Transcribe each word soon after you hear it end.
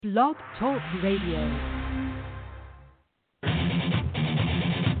Blog Talk Radio.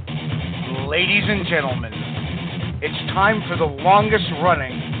 Ladies and gentlemen, it's time for the longest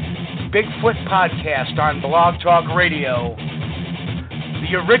running Bigfoot podcast on Blog Talk Radio.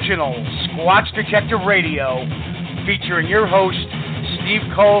 The original Squatchdetective Radio, featuring your hosts, Steve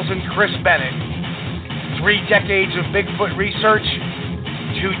Coles and Chris Bennett. 3 decades of Bigfoot research,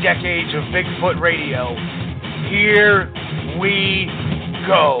 2 decades of Bigfoot radio. Here we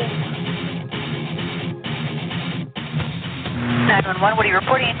go. 911, what are you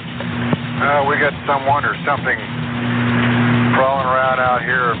reporting? We got someone or something crawling around out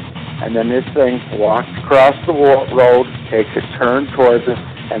here. And then this thing walks across the road, takes a turn towards us,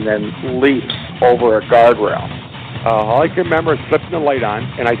 and then leaps over a guardrail. All I can remember is flipping the light on,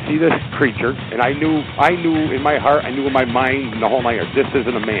 and I see this creature, and I knew in my heart, I knew in my mind, in the whole night, this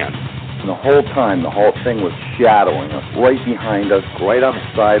isn't a man. And the whole time, the whole thing was shadowing us, right behind us, right on the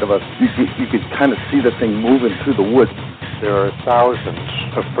side of us. You could kind of see the thing moving through the woods. There are thousands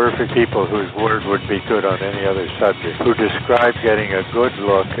of perfect people whose word would be good on any other subject who describe getting a good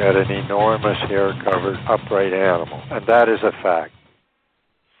look at an enormous hair-covered upright animal, and that is a fact.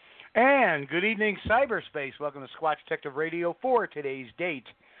 And good evening, cyberspace. Welcome to Squatchdetective Radio for today's date,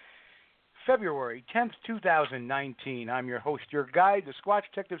 February 10th, 2019. I'm your host, your guide, the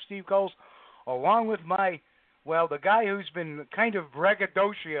Squatchdetective Steve Coles, along with the guy who's been kind of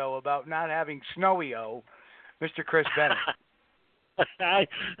braggadocio about not having snowy-o, Mr. Chris Bennett.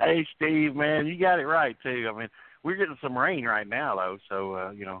 Hey, Steve, man, you got it right, too. I mean, we're getting some rain right now, though,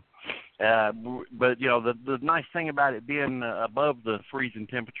 so, but, the nice thing about it being above the freezing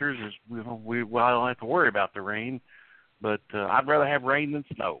temperatures is we don't have to worry about the rain. But I'd rather have rain than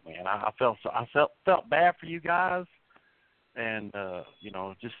snow, man. I felt bad for you guys, and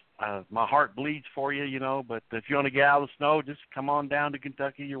my heart bleeds for you, But if you want to get out of the snow, just come on down to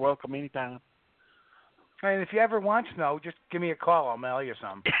Kentucky. You're welcome anytime. And if you ever want snow, just give me a call. I'll mail you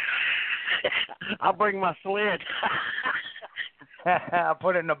some. I'll bring my sled. I'll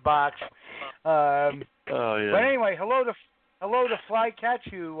put it in a box. Yeah. But anyway, hello to Flycatch,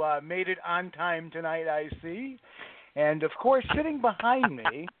 who made it on time tonight, I see. And, of course, sitting behind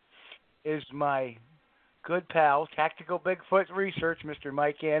me is my good pal, Tactical Bigfoot Research, Mr.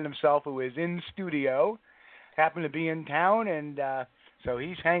 Mike Ann himself, who is in studio, happened to be in town, and so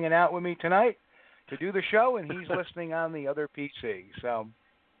he's hanging out with me tonight to do the show, and he's listening on the other PC. So,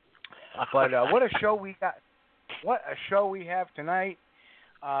 but what a show we got! What a show we have tonight!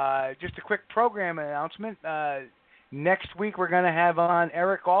 Just a quick program announcement. Next week we're going to have on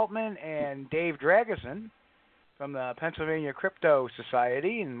Eric Altman and Dave Drageson from the Pennsylvania Crypto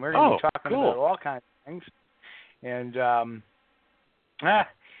Society, and we're going to be talking about all kinds of things. And it's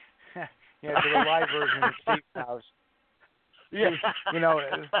a live version of Steve's house. Yeah.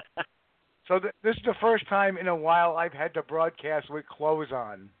 So this is the first time in a while I've had to broadcast with clothes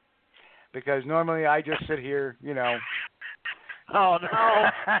on, because normally I just sit here, Oh, no.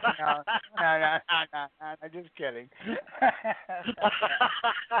 no, I'm just kidding.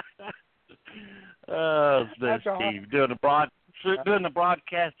 Oh, that's Steve doing the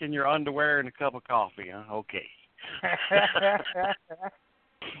broadcast in your underwear and a cup of coffee, huh? Okay.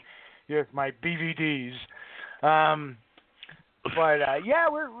 Yes, my BVDs. But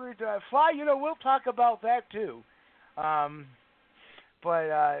we're Fly. We'll talk about that too. But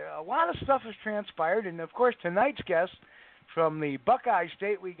a lot of stuff has transpired, and of course tonight's guest from the Buckeye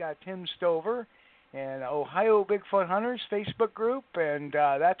State, we got Tim Stover and Ohio Bigfoot Hunters Facebook group, and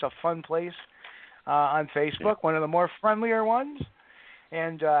that's a fun place on Facebook, one of the more friendlier ones,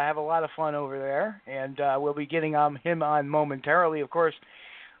 and have a lot of fun over there. And we'll be getting him on momentarily. Of course,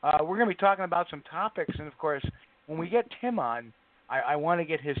 we're going to be talking about some topics, and of course, when we get Tim on, I want to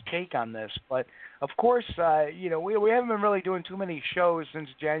get his take on this. But of course, we haven't been really doing too many shows since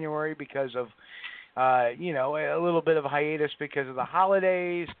January because of a little bit of a hiatus because of the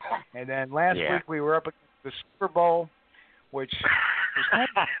holidays, and then last week we were up against the Super Bowl, which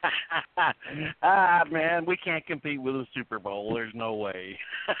man, we can't compete with the Super Bowl. There's no way.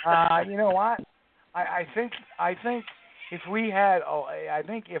 You know what? I think if we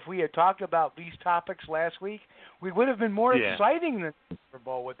had talked about these topics last week, we would have been more exciting than the Super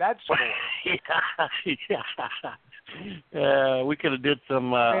Bowl with that score. We could have did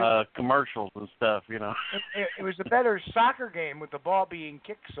some commercials and stuff, It was a better soccer game with the ball being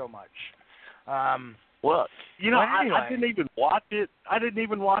kicked so much. Well, anyway. I didn't even watch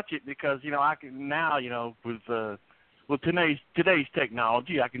it. Because I can now, with today's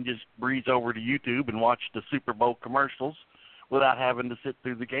technology, I can just breeze over to YouTube and watch the Super Bowl commercials without having to sit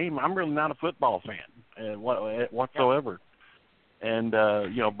through the game. I'm really not a football fan whatsoever. And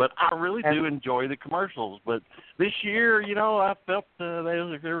but I really do enjoy the commercials. But this year, I felt they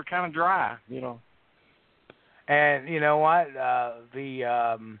were kind of dry. And you know what? The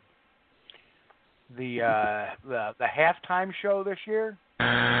halftime show this year.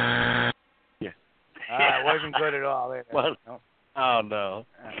 Yeah. It wasn't good at all. Well, no. Oh no.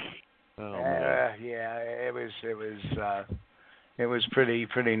 Yeah, it was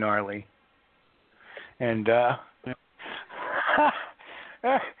pretty gnarly. And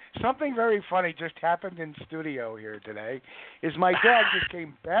something very funny just happened in studio here today. Is my dad just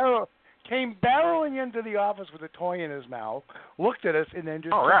came barreling into the office with a toy in his mouth, looked at us, and then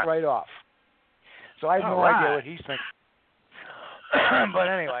just took right off. So I have no idea what he's thinking. But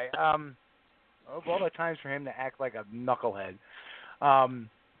anyway, of all the times for him to act like a knucklehead. Well,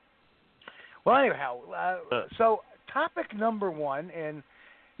 anyhow, so topic number one, and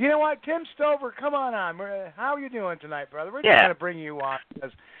you know what, Tim Stover, come on. How are you doing tonight, brother? We're just going to bring you on.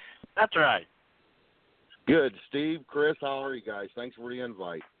 That's right. Good. Steve, Chris, how are you guys? Thanks for the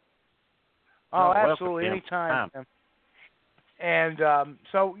invite. Oh, absolutely. Anytime. And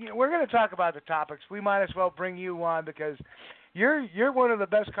so we're going to talk about the topics. We might as well bring you on because you're one of the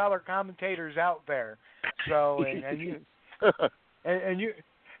best color commentators out there. So and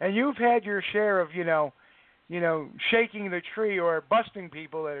you've had your share of shaking the tree or busting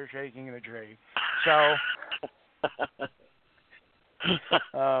people that are shaking the tree. So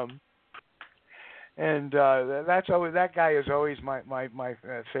that's always, that guy is always my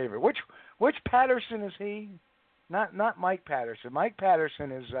favorite. Which Patterson is he? Not Mike Patterson. Mike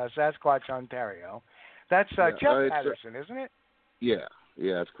Patterson is Sasquatch, Ontario. That's Jeff Patterson, isn't it? Yeah,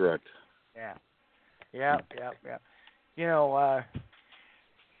 that's correct. Yeah.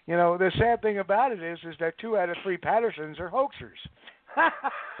 The sad thing about it is that 2 out of 3 Pattersons are hoaxers.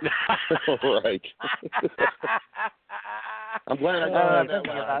 Right. I'm glad I got that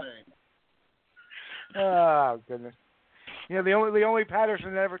last name. Oh goodness. The only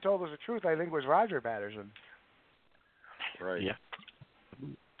Patterson that ever told us the truth, I think, was Roger Patterson. Right. Yeah.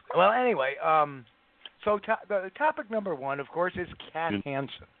 Well, anyway, so the topic number one, of course, is Cat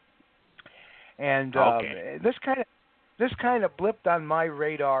Hansen, and this kind of blipped on my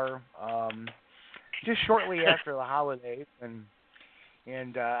radar just shortly after the holidays, and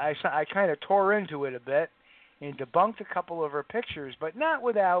I kind of tore into it a bit and debunked a couple of her pictures, but not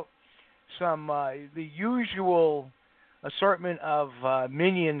without some the usual assortment of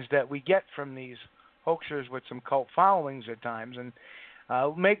minions that we get from these hoaxers with some cult followings at times, and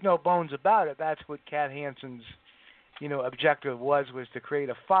make no bones about it, that's what Cat Hansen's objective was to create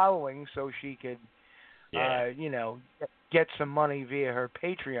a following so she could get some money via her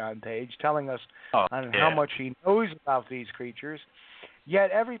Patreon page, telling us how much she knows about these creatures.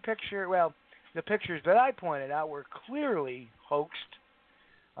 Yet every picture, the pictures that I pointed out were clearly hoaxed,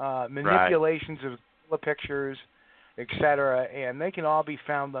 manipulations of the pictures, etc., and they can all be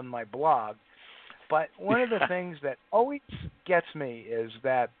found on my blog. But one of the things that always gets me is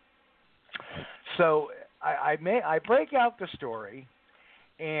that, so I break out the story,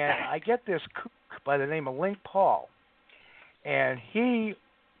 and I get this kook by the name of Link Paul, and he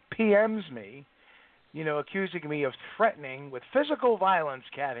PMs me, accusing me of threatening with physical violence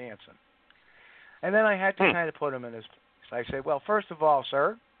Cat Hansen. And then I had to kind of put him in his place. I say, well, first of all,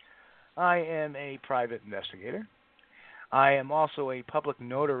 sir, I am a private investigator. I am also a public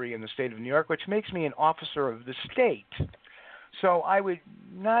notary in the state of New York, which makes me an officer of the state. So I would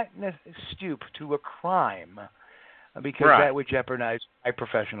not stoop to a crime because that would jeopardize my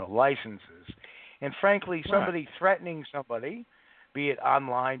professional licenses. And frankly, somebody threatening somebody, be it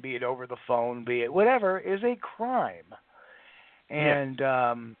online, be it over the phone, be it whatever, is a crime. And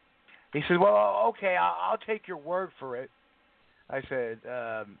he said, well, okay, I'll take your word for it. I said,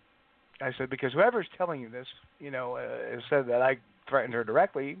 because whoever's telling you this, has said that I threatened her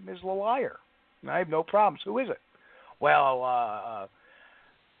directly is a liar. And I have no problems. Who is it? Well,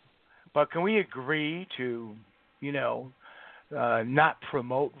 but can we agree to, not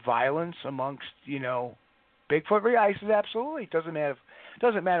promote violence amongst, Bigfoot? I said, absolutely. It doesn't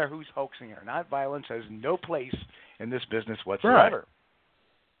matter who's hoaxing her. Not violence has no place in this business whatsoever.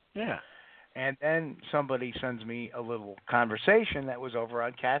 Right. Yeah. And then somebody sends me a little conversation that was over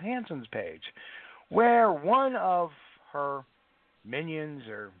on Cat Hansen's page, where one of her minions,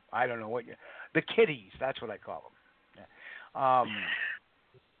 or I don't know the kitties, that's what I call them,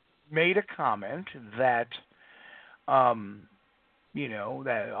 made a comment that, that,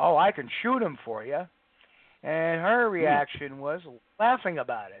 I can shoot him for you. And her reaction was laughing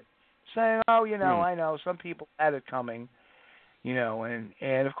about it, saying, I know, some people had it coming.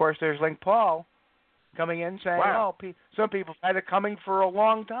 And of course there's Link Paul, coming in saying, Wow. "Oh, some people had it coming for a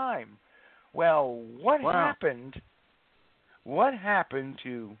long time." Well, what happened? What happened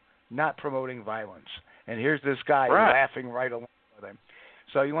to not promoting violence? And here's this guy laughing right along with him.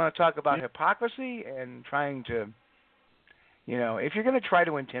 So you want to talk about hypocrisy and trying to, if you're going to try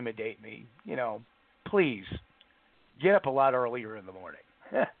to intimidate me, please get up a lot earlier in the morning.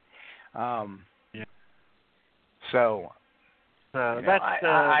 So that's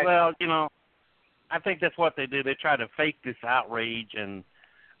I think that's what they do. They try to fake this outrage, and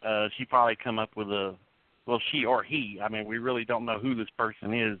she probably come up with she or he. I mean, we really don't know who this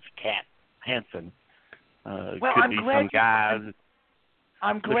person is. Cat Hansen. Could be some guy.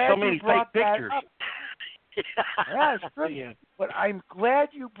 I'm glad There's so many brought fake that pictures. up. Yeah, it's good. Yeah. But I'm glad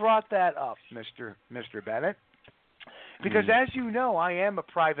you brought that up, Mr. Bennett, because as you know, I am a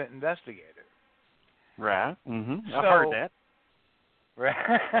private investigator. Right. Mm-hmm. So, I've heard that.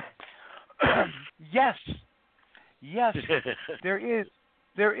 Right. Yes.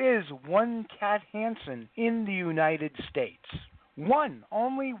 There is one Cat Hansen in the United States. One,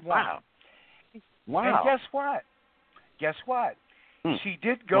 only one. Wow. And guess what? She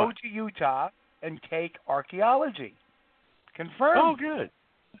did go to Utah and take archaeology. Confirmed. Oh, good.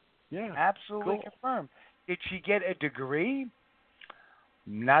 Yeah. Absolutely cool. confirmed. Did she get a degree?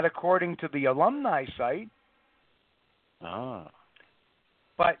 Not according to the alumni site.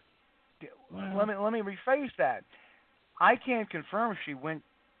 But let me rephrase that. I can't confirm she went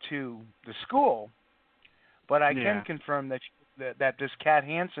to the school, but I can confirm that that this Cat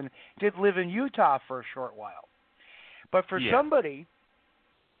Hansen did live in Utah for a short while. But for somebody,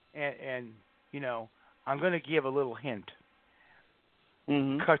 and I'm going to give a little hint.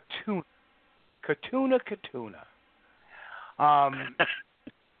 Katuna.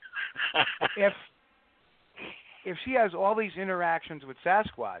 If she has all these interactions with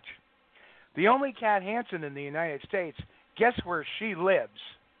Sasquatch, the only Cat Hansen in the United States, guess where she lives?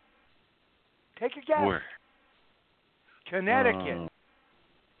 Take a guess. Where? Connecticut.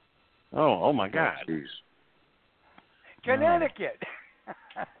 Oh my God. Connecticut.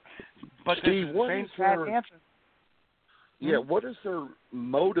 But Steve, this is the what same is Cat her- Hansen. Yeah, what is her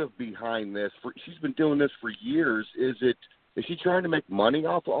motive behind this? She's been doing this for years. Is she trying to make money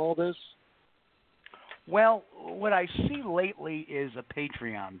off of all this? Well, what I see lately is a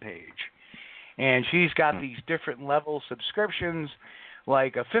Patreon page. And she's got these different level subscriptions.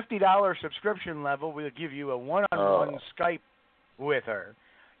 Like a $50 subscription level will give you a one-on-one Skype with her.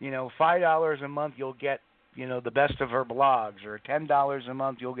 $5 a month you'll get, the best of her blogs, or $10 a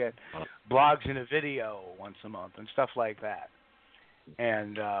month you'll get blogs in a video once a month and stuff like that.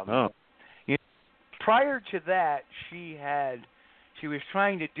 And prior to that, she was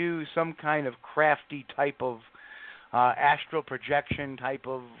trying to do some kind of crafty type of astral projection type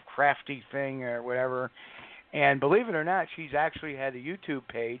of crafty thing or whatever. And believe it or not, she's actually had a YouTube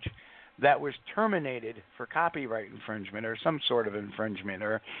page that was terminated for copyright infringement or some sort of infringement,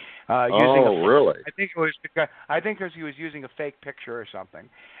 or using really? I think because he was using a fake picture or something.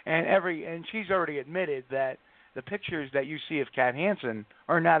 And she's already admitted that the pictures that you see of Cat Hansen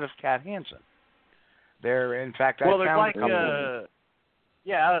are not of Cat Hansen. They're in fact there's found like a couple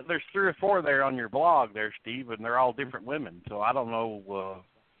there's 3 or 4 there on your blog there, Steve, and they're all different women. So I don't know.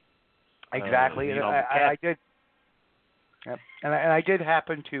 Exactly. I did. Yep. And I did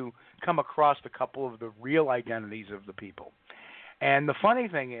happen to come across a couple of the real identities of the people. And the funny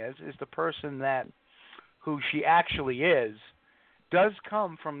thing is the person who she actually is does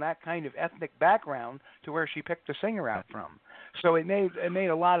come from that kind of ethnic background to where she picked the singer out from. So it made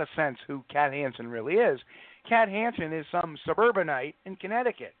a lot of sense who Cat Hansen really is. Cat Hansen is some suburbanite in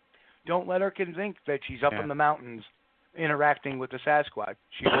Connecticut. Don't let her think that she's up in the mountains interacting with the Sasquatch.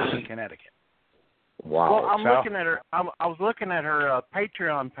 She lives in Connecticut. Wow. Well, I'm looking at her. I was looking at her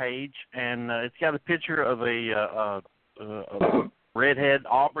Patreon page, and it's got a picture of a redhead,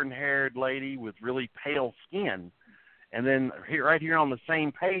 auburn-haired lady with really pale skin. And then right here on the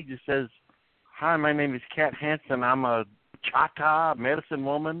same page it says, "Hi, my name is Cat Hansen. I'm a Choctaw medicine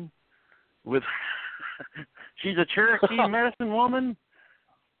woman with." She's a Cherokee medicine woman,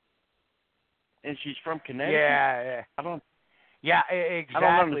 and she's from Connecticut. Yeah. Exactly. I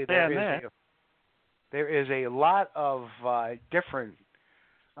don't understand that. There is a lot of different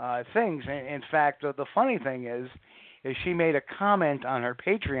things. In fact, the funny thing is she made a comment on her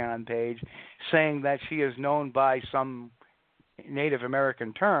Patreon page saying that she is known by some Native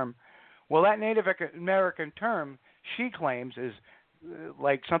American term. Well, that Native American term, she claims, is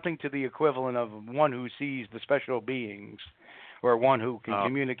like something to the equivalent of one who sees the special beings, or one who can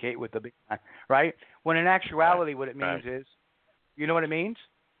communicate with the being, right? When in actuality what it means is, you know what it means?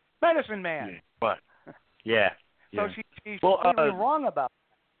 Medicine man. What? Yeah. So yeah. she's Well, completely wrong about it.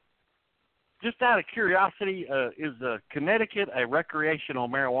 Just out of curiosity, is Connecticut a recreational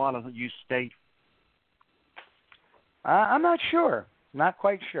marijuana use state? I'm not sure. Not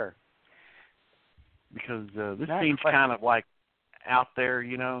quite sure. Because this Not seems quite. kind of like out there,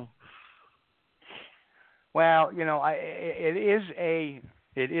 you know. Well, it is a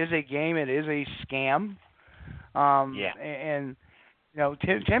game. It is a scam. Yeah. And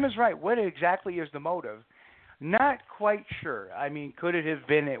Tim is right. What exactly is the motive? Not quite sure. I mean, could it have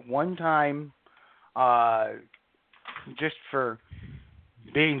been at one time just for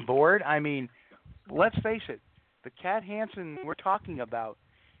being bored? I mean, let's face it. The Kat Hansen we're talking about,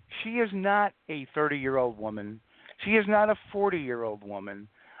 she is not a 30-year-old woman. She is not a 40-year-old woman.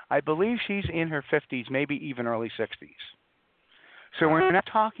 I believe she's in her 50s, maybe even early 60s. So we're not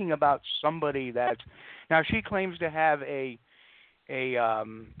talking about somebody that's now she claims to have an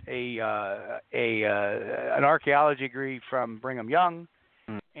archaeology degree from Brigham Young,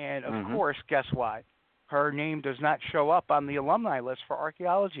 and of course, guess what? Her name does not show up on the alumni list for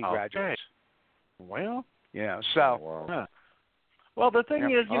archaeology graduates. Well, so. Huh. Well, the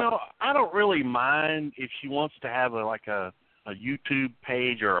thing is, I don't really mind if she wants to have a YouTube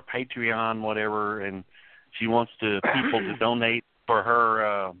page or a Patreon, whatever, and she wants people to donate for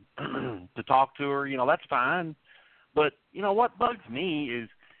her to talk to her. That's fine. But what bugs me is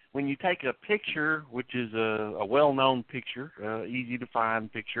when you take a picture, which is a well-known picture, easy to find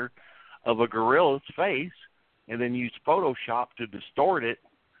picture of a gorilla's face, and then use Photoshop to distort it.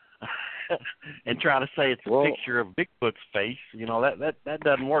 And try to say it's a picture of Bigfoot's face, that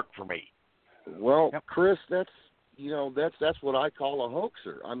doesn't work for me. Well, Chris, that's what I call a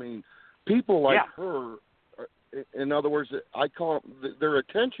hoaxer. I mean, people like her, in other words, I call them, they're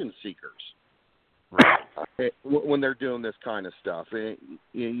attention seekers. Right. When they're doing this kind of stuff, and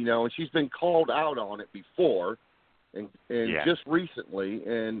she's been called out on it before, and just recently,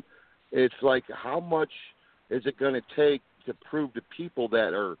 and it's like, how much is it going to take to prove to people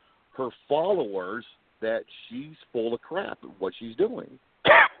that are her followers that she's full of crap at what she's doing?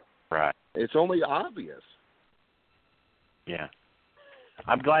 Right. It's only obvious. Yeah.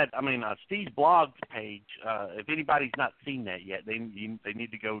 I'm glad. I mean, Steve's blog page, if anybody's not seen that yet, they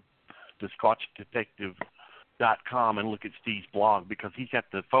need to go to Squatchdetective.com and look at Steve's blog, because he's got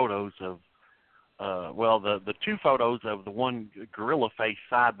the photos of, the two photos of the one gorilla face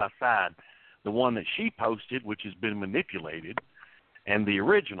side by side, the one that she posted, which has been manipulated, and the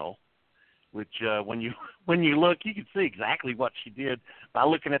original, which when you look, you can see exactly what she did by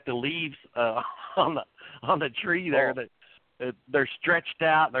looking at the leaves on the tree there. That they're stretched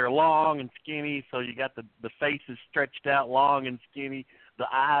out, they're long and skinny. So you got the face is stretched out, long and skinny. The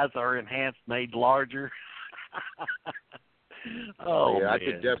eyes are enhanced, made larger. Yeah, man. I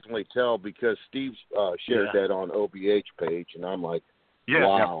could definitely tell, because Steve shared that on OBH page, and I'm like,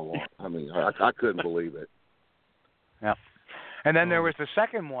 wow. Yeah. I mean, I couldn't believe it. Yeah. And then there was the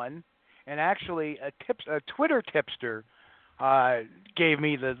second one, and actually a Twitter tipster gave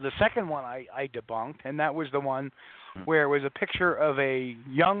me the second one I debunked, and that was the one where it was a picture of a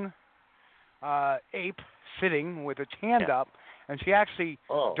young ape sitting with its hand up, and she actually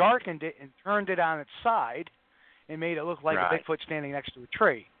darkened it and turned it on its side and made it look like a Bigfoot standing next to a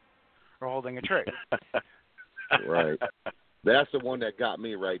tree or holding a tree. Right. That's the one that got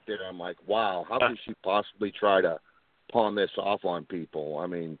me right there. I'm like, wow, how could she possibly try to pawn this off on people? I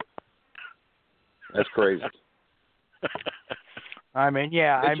mean, that's crazy. I mean,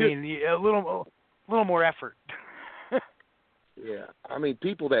 a little more effort. Yeah, I mean,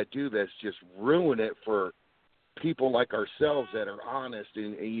 people that do this just ruin it for people like ourselves that are honest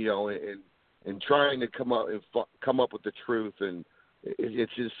and trying to come up with the truth, and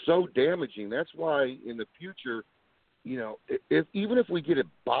it's just so damaging. That's why in the future, even if we get a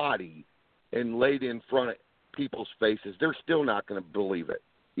body and laid in front of people's faces, they're still not going to believe it.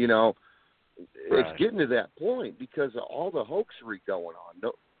 It's getting to that point because of all the hoaxery going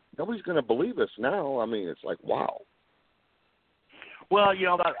on. Nobody's going to believe us now. I mean, it's like, wow. Well,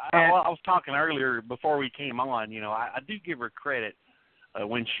 I was talking earlier before we came on. I do give her credit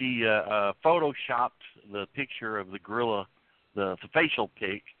when she photoshopped the picture of the gorilla, the facial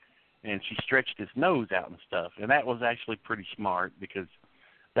pic, and she stretched his nose out and stuff. And that was actually pretty smart, because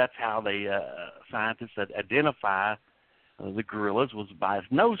that's how they scientists identify the gorillas, was by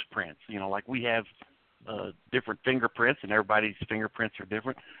his nose prints. Like we have different fingerprints, and everybody's fingerprints are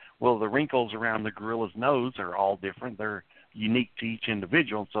different. Well, the wrinkles around the gorilla's nose are all different. They're unique to each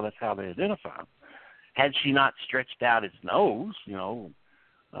individual, so that's how they identify him. Had she not stretched out his nose,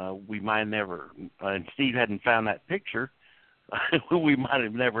 we might never, and Steve hadn't found that picture, we might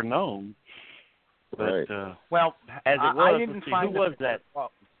have never known. But Right. Well, as it was, I didn't let's see, find who was that?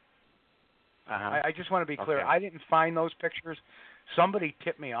 Well, I just want to be clear. Okay. I didn't find those pictures. Somebody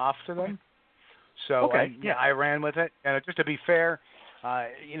tipped me off to them, so Okay, I ran with it. And just to be fair,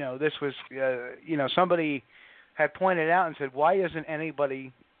 this was somebody had pointed out and said, why isn't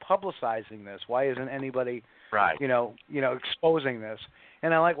anybody publicizing this? Why isn't anybody Right. exposing this?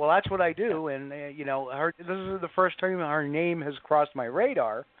 And I'm like, well, that's what I do. And this is the first time her name has crossed my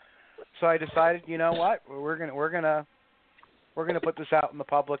radar. So I decided, you know what, we're gonna put this out in the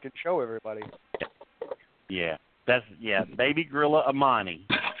public and show everybody. Yeah, baby gorilla Amani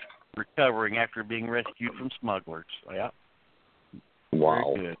recovering after being rescued from smugglers. Yeah.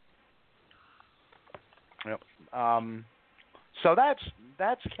 Wow. Very good. Yep. So that's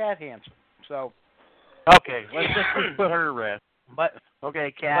Cat Hansen. So. Okay, let's put her to rest. But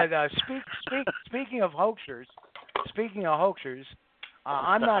okay, Cat. But speaking of hoaxers,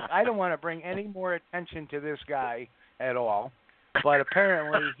 I don't want to bring any more attention to this guy at all. But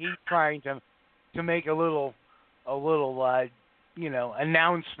apparently he's trying to make a little announcement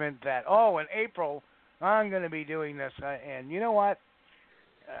that in April I'm going to be doing this. And you know what?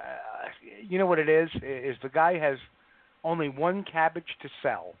 You know what it is the guy has only one cabbage to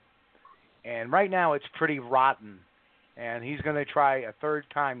sell, and right now it's pretty rotten. And he's going to try a third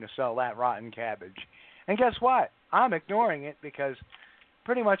time to sell that rotten cabbage. And guess what? I'm ignoring it because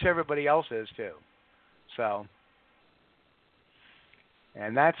pretty much everybody else is too. So,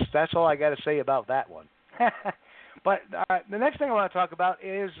 and that's all I got to say about that one. But the next thing I want to talk about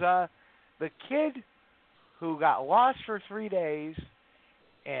is the kid who got lost for 3 days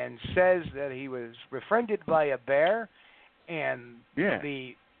and says that he was befriended by a bear, and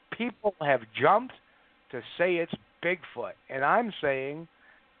the people have jumped to say it's Bigfoot. And I'm saying,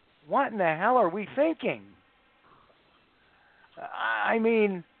 what in the hell are we thinking? I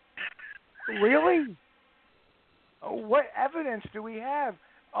mean, really? What evidence do we have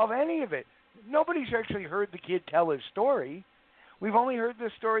of any of it? Nobody's actually heard the kid tell his story. We've only heard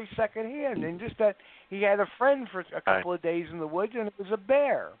this story secondhand, and just that he had a friend for a couple of days in the woods, and it was a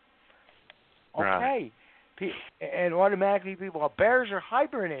bear. Okay. Right. And automatically people, bears are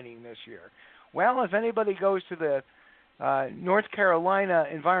hibernating this year. Well, if anybody goes to the North Carolina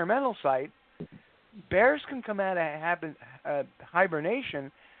environmental site, bears can come out of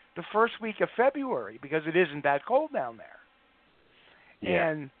hibernation the first week of February because it isn't that cold down there. Yeah.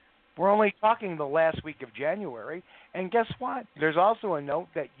 And we're only talking the last week of January. And guess what? There's also a note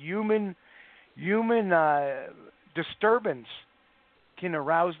that human disturbance can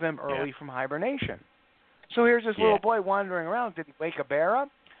arouse them early from hibernation. So here's this little boy wandering around. Did he wake a bear up?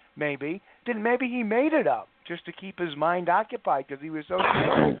 Maybe. Then maybe he made it up just to keep his mind occupied because he was so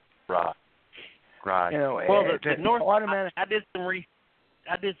scared. Right. Well, the North.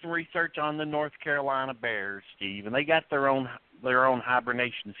 I did some research on the North Carolina bears, Steve, and they got their own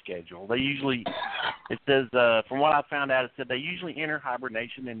hibernation schedule. They usually, it says, from what I found out, it said they usually enter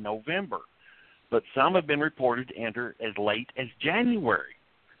hibernation in November, but some have been reported to enter as late as January.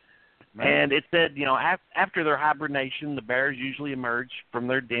 And it said, after their hibernation, the bears usually emerge from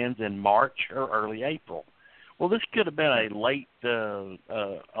their dens in March or early April. Well, this could have been a late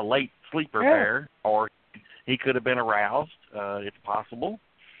sleeper bear, or he could have been aroused. It's possible.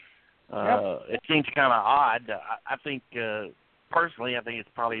 It seems kind of odd. I think, personally, I think it's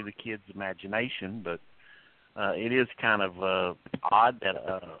probably the kid's imagination, but it is kind of odd that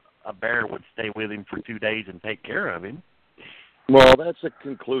a bear would stay with him for 2 days and take care of him. Well, that's a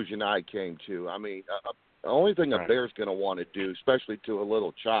conclusion I came to. I mean, the only thing a bear's going to want to do, especially to a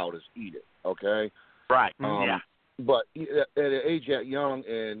little child, is eat it. Okay. Right. But at an age that young,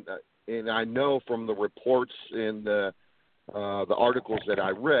 and I know from the reports and the articles that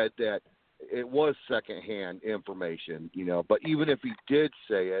I read that it was secondhand information. But even if he did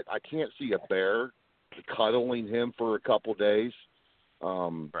say it, I can't see a bear cuddling him for a couple days.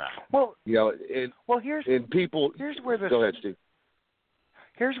 Well, here's where the go ahead, Steve.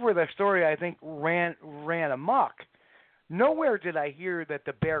 Here's where the story, I think, ran amok. Nowhere did I hear that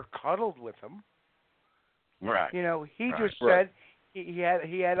the bear cuddled with him. Right. He just said he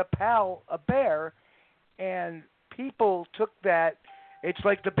had a pal, a bear, and people took that. It's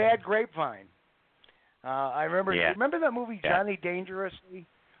like the bad grapevine. I remember. Yeah. Remember that movie Johnny Dangerously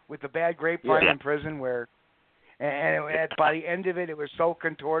with the bad grapevine in prison, where, by the end of it, it was so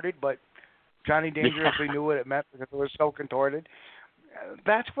contorted, but Johnny Dangerously knew what it meant because it was so contorted.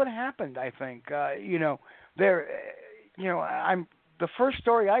 That's what happened, I think. The first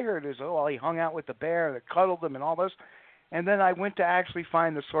story I heard is, he hung out with the bear that cuddled him and all this, and then I went to actually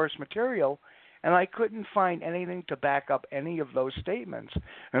find the source material, And I couldn't find anything to back up any of those statements.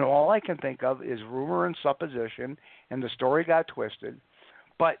 And all I can think of is rumor and supposition, and the story got twisted.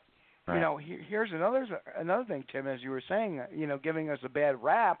 But, Right. you know, here's another thing, Tim, as you were saying, you know, giving us a bad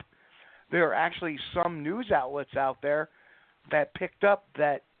rap. There are actually some news outlets out there that picked up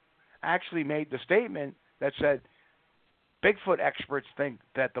that actually made the statement that said Bigfoot experts think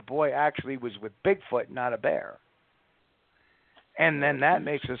that the boy actually was with Bigfoot, not a bear. And then that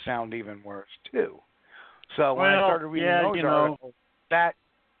makes it sound even worse too. So when I started reading those articles,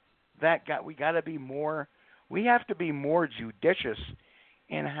 we have to be more judicious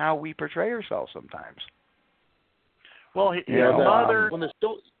in how we portray ourselves sometimes. Well, his mother. mother.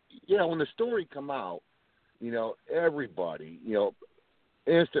 When the story come out, you know, everybody, you know,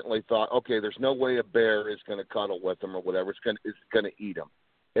 instantly thought, okay, there's no way a bear is going to cuddle with him or whatever. It's going to eat him.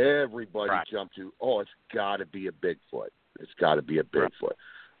 Everybody jumped to, it's got to be a Bigfoot. It's got to be a Bigfoot.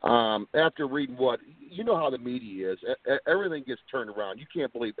 After reading you know how the media is, everything gets turned around. You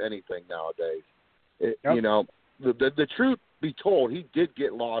can't believe anything nowadays. You know, the truth be told, he did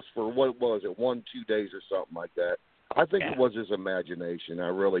get lost for, 1-2 days or something like that. I think it was his imagination. I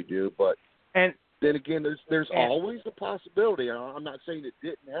really do. But then again, there's always a possibility. I'm not saying it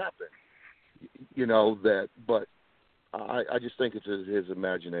didn't happen, you know, but I just think it's his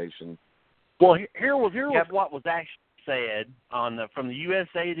imagination. Well, here was what was actually said from the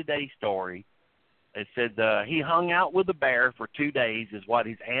USA Today story. It said he hung out with the bear for 2 days, is what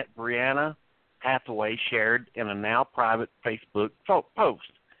his Aunt Brianna Hathaway shared in a now private Facebook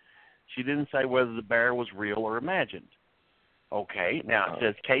post. She didn't say whether the bear was real or imagined. Okay, now it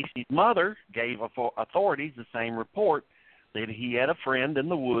says Casey's mother gave authorities the same report, that he had a friend in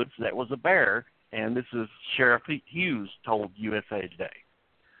the woods that was a bear, and this is Sheriff Hughes told USA Today.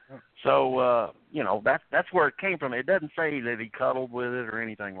 So, you know, that's where it came from. It doesn't say that he cuddled with it or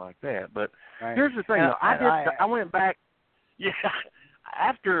anything like that. But here's the thing, though. I went back,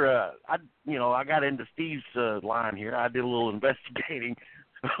 after I got into Steve's line here. I did a little investigating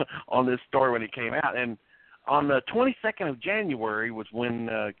on this story when it came out, and on the 22nd of January was when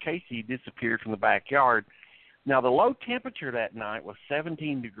Casey disappeared from the backyard. Now, the low temperature that night was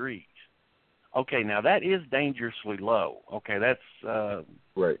 17 degrees. Okay, now that is dangerously low. Okay, that's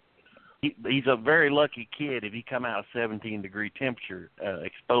right. He's a very lucky kid if he come out of 17-degree temperature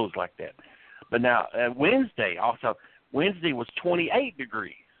exposed like that. But now Wednesday was 28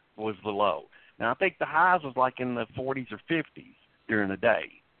 degrees was the low. Now I think the highs was like in the 40s or 50s during the day.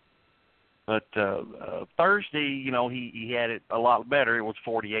 But Thursday, you know, he had it a lot better. It was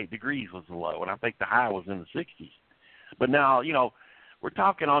 48 degrees was the low, and I think the high was in the 60s. But now, you know, we're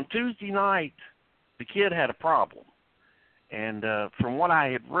talking on Tuesday night, the kid had a problem. And from what I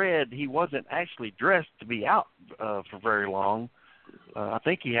had read, he wasn't actually dressed to be out for very long. I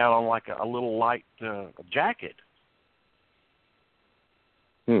think he had on like a little light jacket.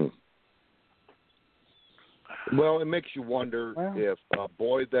 Well, it makes you wonder if a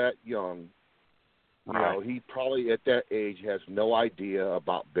boy that young, you know, he probably at that age has no idea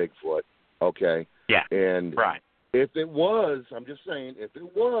about Bigfoot, okay? Yeah, and if it was, I'm just saying, if it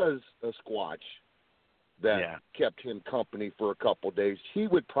was a Squatch that kept him company for a couple of days, he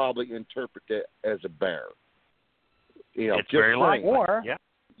would probably interpret it as a bear. You know, it's very likely. Or,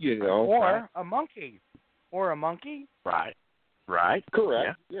 you know, or a monkey. Or a monkey. Right. Correct.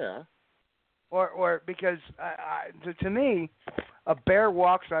 Yeah. Or because to me, a bear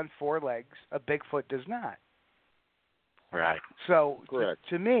walks on 4 legs. A Bigfoot does not. Right. So correct.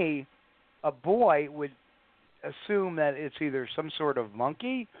 To me, a boy would assume that it's either some sort of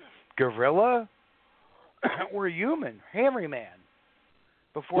monkey, gorilla, or human, hairy man.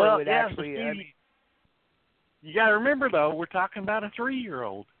 Before it would actually. Steve, you got to remember though, we're talking about a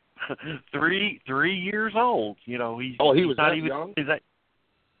 3-year-old. 3 years old. You know, he was not even young.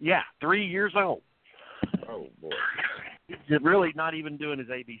 3 years old. Oh boy. He's really not even doing his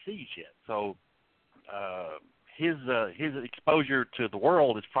ABCs yet. So his exposure to the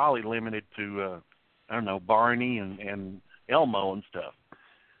world is probably limited to I don't know, Barney and Elmo and stuff.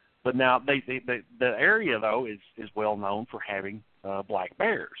 But now the area though is well known for having black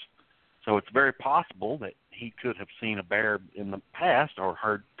bears. So it's very possible that he could have seen a bear in the past or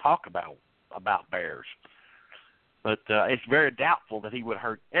heard talk about bears. But it's very doubtful that he would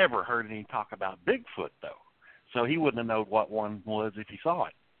ever heard any talk about Bigfoot, though. So he wouldn't have known what one was if he saw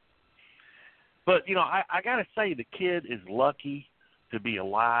it. But, you know, I got to say the kid is lucky to be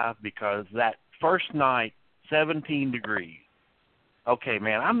alive because that first night, 17 degrees. Okay,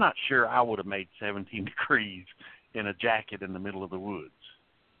 man, I'm not sure I would have made 17 degrees in a jacket in the middle of the woods.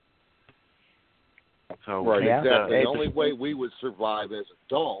 So right, exactly. The only way we would survive as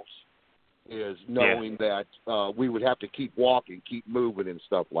adults is knowing that we would have to keep walking, keep moving and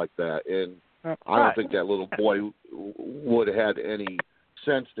stuff like that. And I don't think that little boy would have had any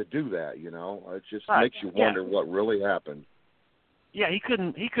sense to do that, you know. It just makes you wonder what really happened. Yeah, he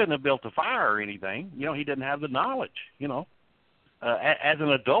couldn't have built a fire or anything. You know, he didn't have the knowledge, you know. As an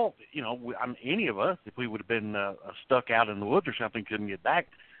adult, you know, any of us, if we would have been stuck out in the woods or something, couldn't get back,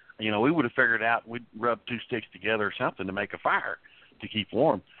 you know, we would have figured out we'd rub two sticks together or something to make a fire to keep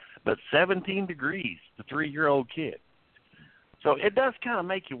warm. But 17 degrees, the 3-year-old kid. So it does kind of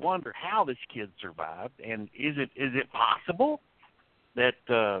make you wonder how this kid survived, and is it possible that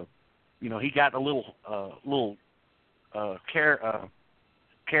you know, he got a little care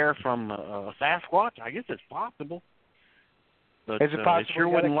from a Sasquatch? I guess it's possible. But, is it possible sure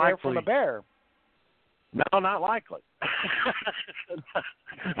he got a wouldn't care from a bear? No, not likely.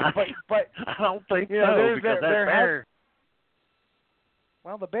 but I don't think you know, so, because that bear...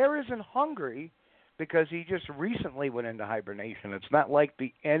 Well, the bear isn't hungry because he just recently went into hibernation. It's not like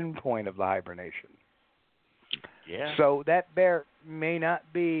the end point of the hibernation. Yeah. So that bear may not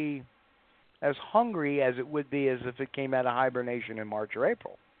be as hungry as it would be as if it came out of hibernation in March or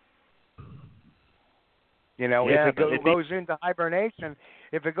April. You know, yeah, if it goes into hibernation,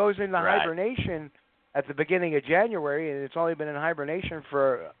 hibernation at the beginning of January and it's only been in hibernation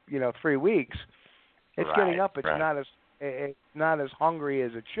for, you know, 3 weeks, it's getting up. It's not as hungry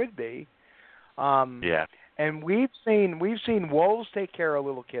as it should be. Yeah. And we've seen wolves take care of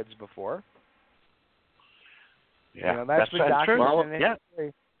little kids before. Yeah, you know, that's been documented.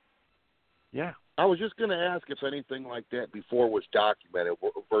 True. Yeah. I was just going to ask if anything like that before was documented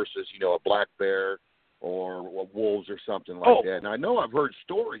versus, you know, a black bear or wolves or something like that. And I know I've heard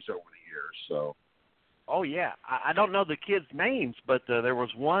stories over the years. So. Oh yeah, I don't know the kids' names, but there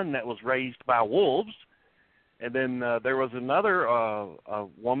was one that was raised by wolves. And then there was another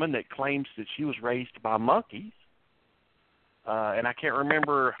woman that claims that she was raised by monkeys. And I can't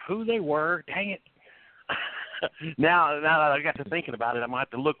remember who they were. Dang it. now that I got to thinking about it, I might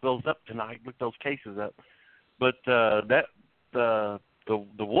have to look those up tonight, look those cases up. But the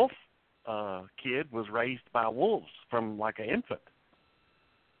wolf kid was raised by wolves from like an infant.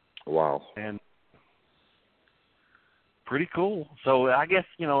 Wow. And pretty cool. So I guess,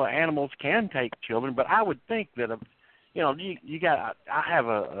 you know, animals can take children, but I would think that, you know,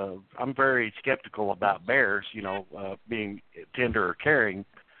 I'm very skeptical about bears, you know, being tender or caring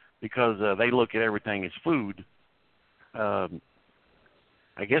because they look at everything as food. I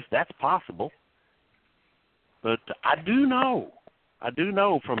guess that's possible. But I do know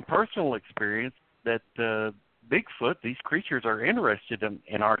from personal experience that Bigfoot, these creatures are interested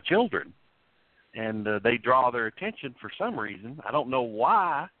in our children. And they draw their attention for some reason. I don't know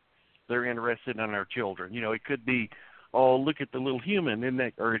why they're interested in our children. You know, it could be, oh, look at the little human, isn't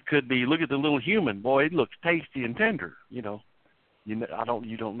it? Or it could be, look at the little human. Boy, it looks tasty and tender. You know, you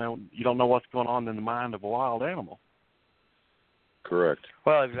don't know what's going on in the mind of a wild animal. Correct.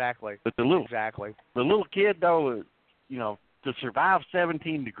 Well, exactly. But the little kid, though, you know, to survive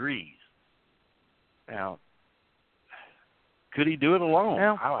 17 degrees. Now, could he do it alone?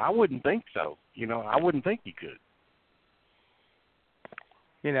 Yeah. I wouldn't think so. You know, I wouldn't think he could.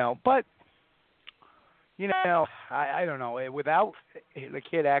 You know, but, you know, I don't know. Without the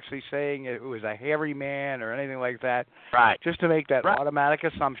kid actually saying it was a hairy man or anything like that, right? Just to make that automatic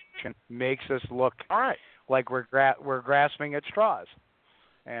assumption makes us look like we're grasping at straws.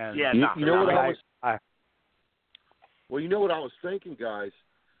 And yeah, you know what I was. Well, you know what I was thinking, guys,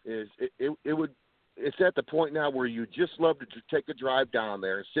 is it would. It's at the point now where you just love to take a drive down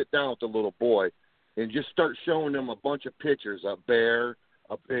there and sit down with the little boy and just start showing him a bunch of pictures, a bear,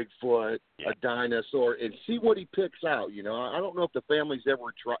 a Bigfoot, a dinosaur, and see what he picks out. You know, I don't know if the family's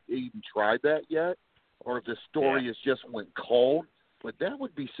ever even tried that yet or if the story has just went cold, but that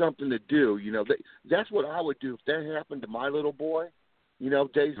would be something to do. You know, that's what I would do if that happened to my little boy. You know,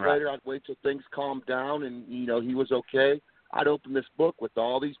 days later I'd wait till things calmed down and, you know, he was okay. I'd open this book with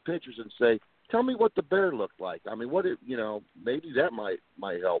all these pictures and say, tell me what the bear looked like. I mean, you know, maybe that might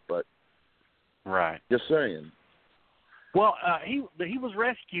help, but just saying. Well, he was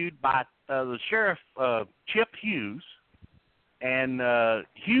rescued by the sheriff Chip Hughes, and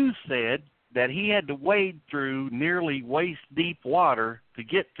Hughes said that he had to wade through nearly waist-deep water to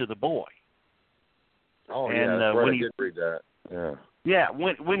get to the boy. Oh, and, yeah, that's right. I did read that. Yeah. Yeah,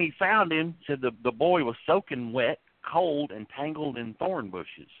 when he found him, said the boy was soaking wet, cold, and tangled in thorn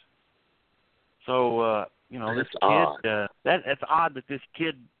bushes. So, you know, this kid, that's odd that this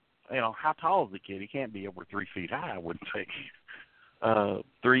kid, you know, how tall is the kid? He can't be over 3 feet high, I wouldn't think.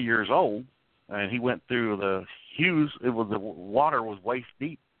 3 years old, and he went through the Hughes, the water was waist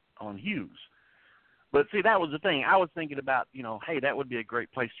deep on Hughes. But see, that was the thing. I was thinking about, hey, that would be a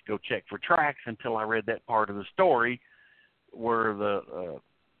great place to go check for tracks until I read that part of the story where the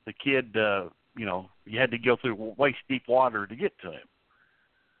kid, you had to go through waist deep water to get to him,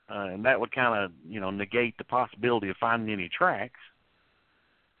 and that would kind of, negate the possibility of finding any tracks.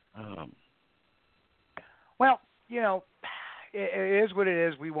 Well, it is what it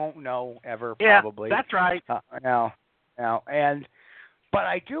is. We won't know ever, yeah, probably. That's right. But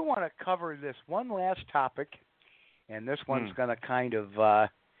I do want to cover this one last topic, and this one's going to kind of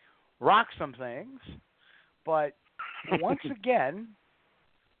rock some things. But once again,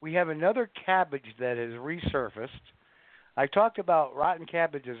 we have another cabbage that has resurfaced. I talked about rotten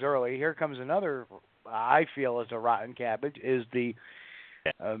cabbages early. Here comes another, I feel, is a rotten cabbage, is the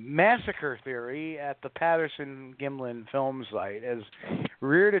massacre theory at the Patterson-Gimlin film site has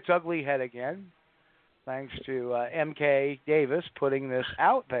reared its ugly head again, thanks to M.K. Davis putting this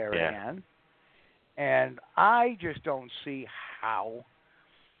out there again. And I just don't see how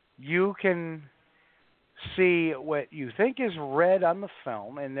you can see what you think is red on the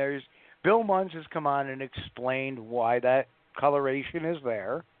film, and there's Bill Munns has come on and explained why that coloration is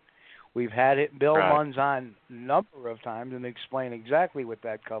there. We've had Bill Munns on a number of times and explain exactly what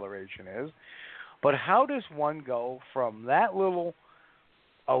that coloration is. But how does one go from that little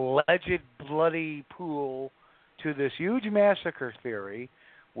alleged bloody pool to this huge massacre theory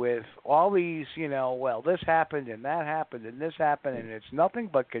with all these, this happened and that happened and this happened, and it's nothing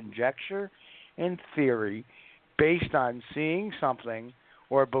but conjecture and theory based on seeing something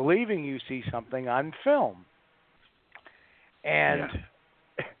or believing you see something on film. And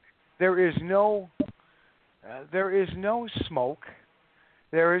there is no smoke.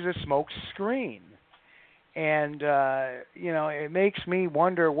 There is a smoke screen. And, it makes me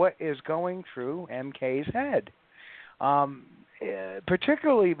wonder what is going through MK's head,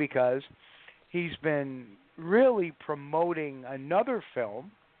 particularly because he's been really promoting another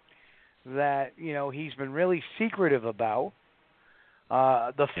film that, he's been really secretive about,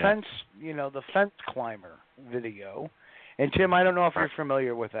 the fence climber video. And, Tim, I don't know if you're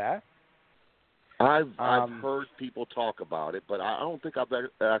familiar with that. I've heard people talk about it, but I don't think I've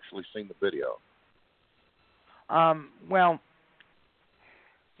actually seen the video. Well,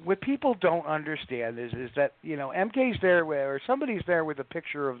 what people don't understand is that, MK's there or somebody's there with a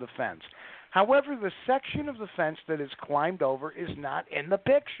picture of the fence. However, the section of the fence that is climbed over is not in the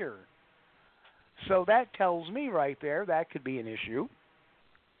picture. So that tells me right there that could be an issue.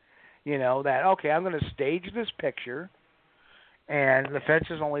 That, okay, I'm going to stage this picture, and the fence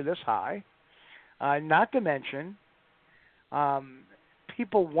is only this high. Not to mention,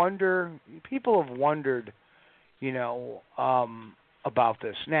 people have wondered, about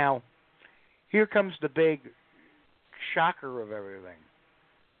this. Now, here comes the big shocker of everything.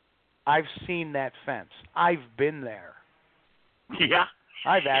 I've seen that fence. I've been there. Yeah.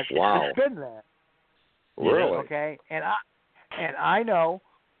 I've actually been there. Really? Okay. And I know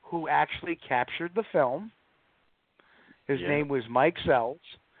who actually captured the film. His name was Mike Sells.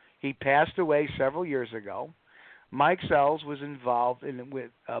 He passed away several years ago. Mike Sells was involved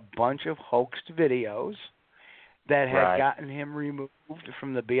with a bunch of hoaxed videos that had gotten him removed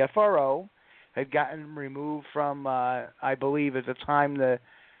from the BFRO, had gotten him removed from, I believe at the time, the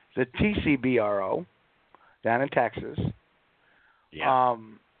TCBRO down in Texas. Yeah.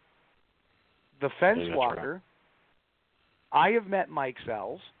 The fence walker, I have met Mike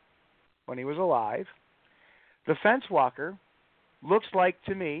Sells when he was alive. The fence walker looks like,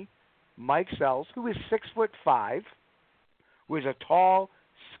 to me, Mike Sells, who is 6'5", who is a tall,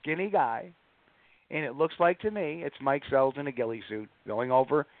 skinny guy, and it looks like to me it's Mike Sells in a ghillie suit going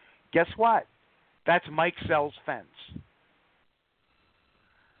over. Guess what? That's Mike Sells' fence.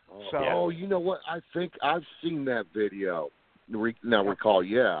 You know what? I think I've seen that video. Now recall,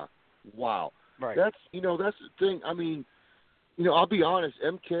 wow. Right. That's the thing. I mean, I'll be honest.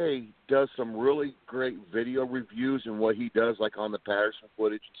 MK does some really great video reviews and what he does, like on the Patterson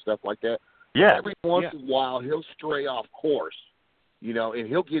footage and stuff like that. Yeah. Every once in a while, he'll stray off course, and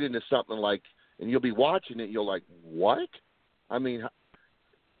he'll get into something like, and you'll be watching it, you're like, what? I mean,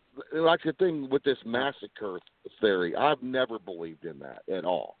 like the thing with this massacre theory, I've never believed in that at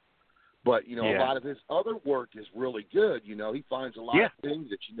all. But a lot of his other work is really good. He finds a lot of things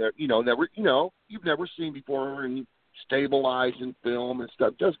that you've never seen before, and stabilizing film and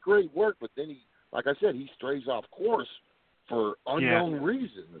stuff. Does great work, but then he, like I said, he strays off course for unknown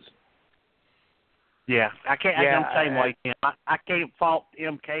reasons. Yeah, I'm the same way. I can't fault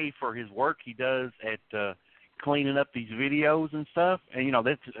MK for his work he does at cleaning up these videos and stuff, and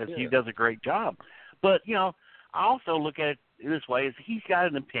he does a great job. But I also look at it this way: is he's got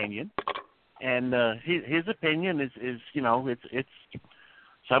an opinion, and his opinion is it's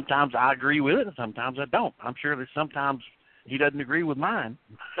sometimes I agree with it, and sometimes I don't. I'm sure that sometimes he doesn't agree with mine,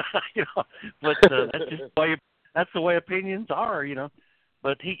 but that's the way opinions are,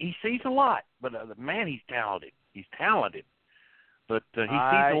 But he sees a lot. But man, he's talented. He's talented. But he sees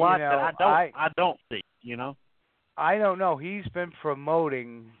a lot that I don't see. I don't know. He's been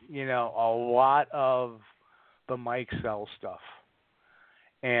promoting, a lot of the Mike Sell stuff,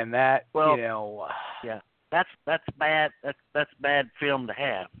 and that, yeah, that's bad. That's bad film to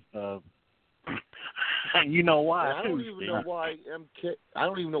have. And you know why? I don't even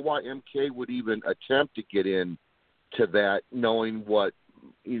know why MK would even attempt to get in to that, knowing what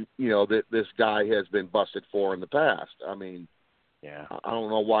that this guy has been busted for in the past. I mean, yeah, I don't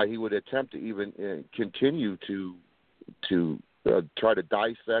know why he would attempt to even continue to try to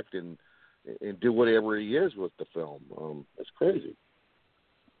dissect and do whatever he is with the film. It's crazy.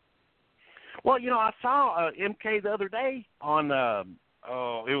 Well, I saw MK the other day on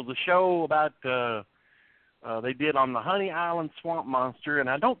it was a show about they did on the Honey Island Swamp Monster, and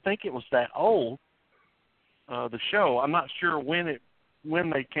I don't think it was that old. The show, I'm not sure when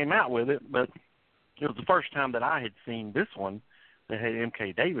they came out with it, but it was the first time that I had seen this one that had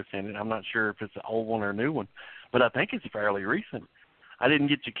MK Davis in it. I'm not sure if it's an old one or a new one, but I think it's fairly recent. I didn't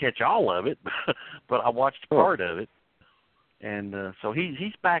get to catch all of it, but I watched part of it, and so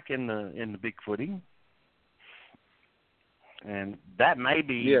he's back in the Bigfooting, and that may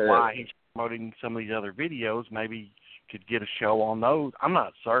be why he's promoting some of these other videos. Maybe could get a show on those. I'm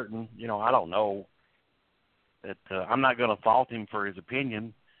not certain. I don't know. That I'm not going to fault him for his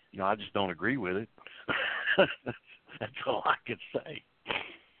opinion. I just don't agree with it. That's all I could say.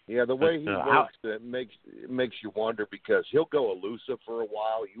 Yeah, the way he works, it makes you wonder, because he'll go elusive for a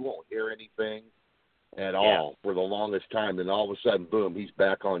while. You won't hear anything at all for the longest time. Then all of a sudden, boom, he's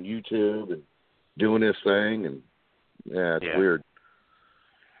back on YouTube and doing his thing. And it's weird.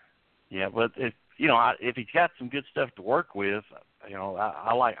 Yeah, but if he's got some good stuff to work with,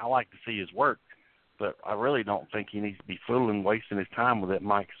 I like to see his work. But I really don't think he needs to be wasting his time with that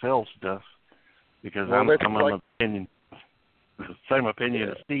Mike Sell stuff, because I'm of the opinion, same opinion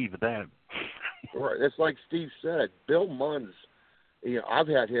as Steve with that. Right, it's like Steve said. Bill Munn's, I've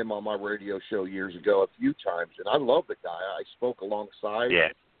had him on my radio show years ago a few times, and I love the guy. I spoke alongside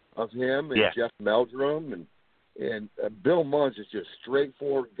of him and Jeff Meldrum, and Bill Munn's is just a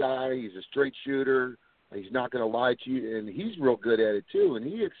straightforward guy. He's a straight shooter. He's not going to lie to you, and he's real good at it too. And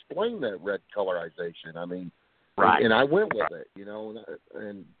he explained that red colorization. I mean, and I went with it,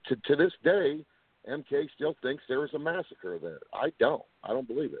 And to this day, MK still thinks there was a massacre there. I don't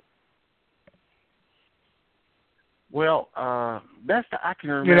believe it. Well, best I can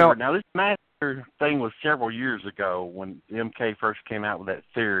remember. Now, this massacre thing was several years ago when MK first came out with that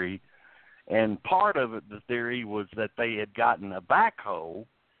theory, and part of it, the theory was that they had gotten a backhoe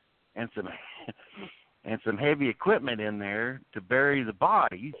and some heavy equipment in there to bury the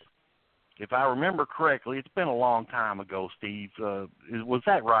bodies. If I remember correctly, it's been a long time ago, Steve. Was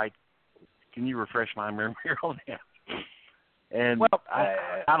that right? Can you refresh my memory on that? And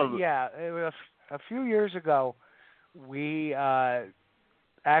it was a few years ago. We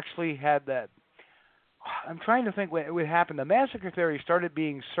actually had that. I'm trying to think when it would happen. The massacre theory started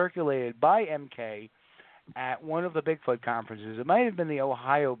being circulated by MK at one of the Bigfoot conferences. It might have been the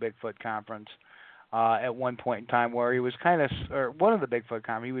Ohio Bigfoot conference. At one point in time, where he was one of the Bigfoot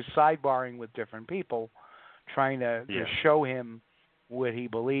conferences, he was sidebarring with different people, trying to show him what he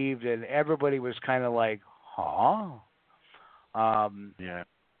believed, and everybody was kind of like, huh? And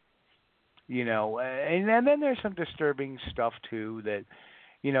then there's some disturbing stuff too that,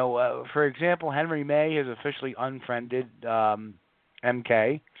 for example, Henry May has officially unfriended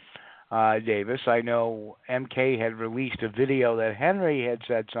MK Davis. I know MK had released a video that Henry had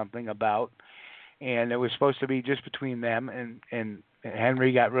said something about, and it was supposed to be just between them, and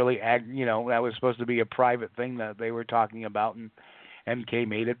Henry got really that was supposed to be a private thing that they were talking about, and MK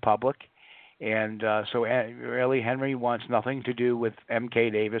made it public. And so really Henry wants nothing to do with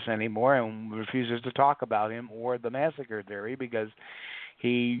MK Davis anymore and refuses to talk about him or the massacre theory, because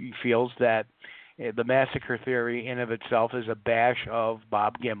he feels that the massacre theory in of itself is a bash of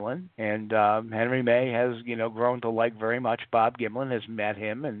Bob Gimlin, and Henry May has grown to like very much Bob Gimlin, has met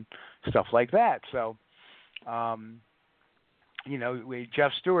him and stuff like that. So,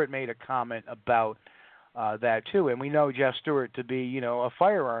 Jeff Stewart made a comment about that too, and we know Jeff Stewart to be a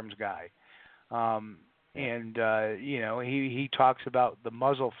firearms guy, and he talks about the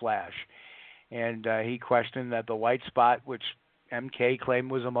muzzle flash, and he questioned that the white spot, which MK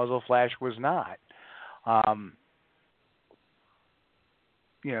claimed was a muzzle flash, was not.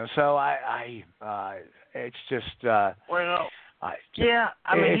 So it's just. Well, yeah,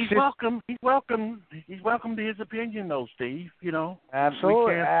 I mean, he's welcome. He's welcome. He's welcome to his opinion, though, Steve.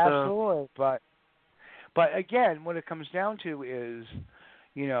 Absolutely, absolutely. But again, what it comes down to is,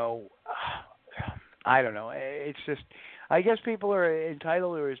 I don't know. It's just, I guess people are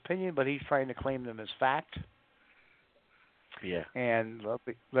entitled to his opinion, but he's trying to claim them as fact. Yeah. And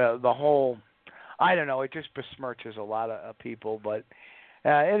the whole, I don't know. It just besmirches a lot of people, but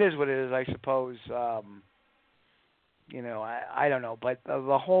it is what it is, I suppose. I don't know, but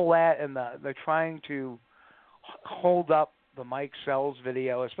the whole that and the trying to hold up the Mike Sells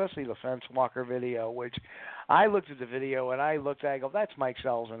video, especially the fence walker video, which I looked at the video and I go, that's Mike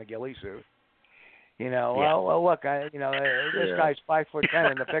Sells in a ghillie suit. Well, look, this guy's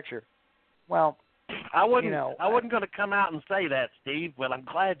 5'10" in the picture. Well, I wasn't going to come out and say that, Steve, but I'm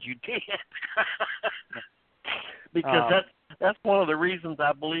glad you did. Because that's one of the reasons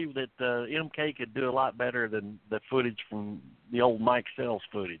I believe that MK could do a lot better than the footage from the old Mike Sells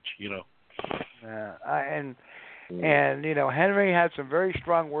footage, And Henry had some very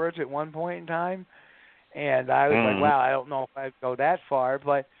strong words at one point in time, and I was like, wow, I don't know if I'd go that far,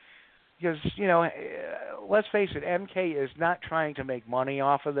 but because, let's face it, MK is not trying to make money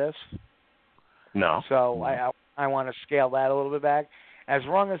off of this. No. So I want to scale that a little bit back. As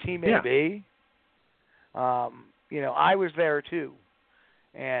wrong as he may be, I was there too,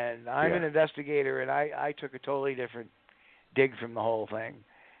 and I'm an investigator, and I took a totally different dig from the whole thing.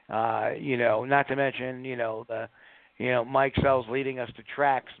 Not to mention, Mike Sells leading us to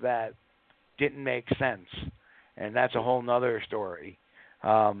tracks that didn't make sense, and that's a whole nother story.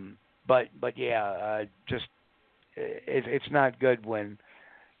 But yeah, just it's not good when,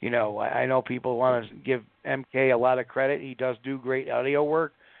 I know people want to give MK a lot of credit. He does do great audio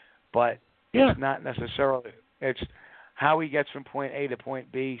work, but it's not necessarily. It's how he gets from point A to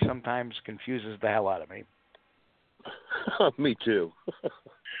point B sometimes confuses the hell out of me. Me too.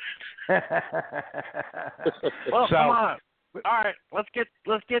 Well, come on. All right, let's get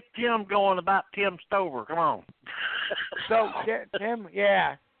Tim going about Tim Stover. Come on. So Tim,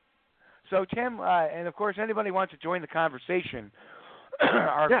 yeah. So Tim, and of course anybody wants to join the conversation,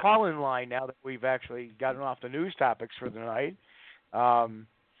 our call-in line now that we've actually gotten off the news topics for the night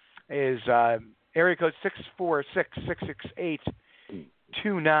is area code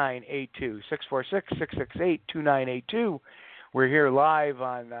 646-668-2982. 646-668-2982. We're here live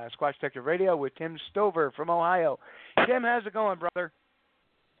on Squatchdetective Radio with Tim Stover from Ohio. Tim, how's it going, brother?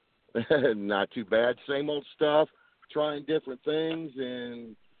 Not too bad. Same old stuff. Trying different things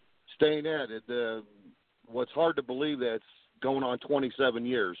and staying at it. What's hard to believe that's going on 27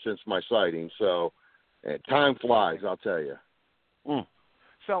 years since my sighting. So time flies, I'll tell you.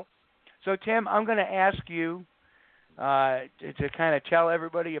 So Tim, I'm going to ask you to kind of tell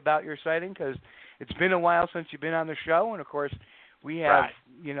everybody about your sighting, because it's been a while since you've been on the show, and of course we have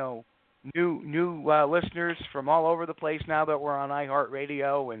new listeners from all over the place now that we're on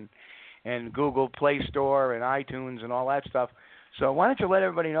iHeartRadio and Google Play Store and iTunes and all that stuff. So why don't you let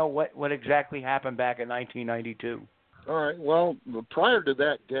everybody know what exactly happened back in 1992? All right. Well, prior to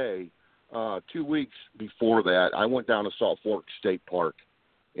that day, 2 weeks before that, I went down to Salt Fork State Park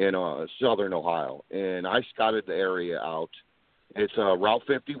in southern Ohio, and I scouted the area out. It's Route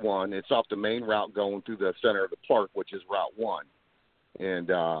 51. It's off the main route going through the center of the park, which is Route 1. And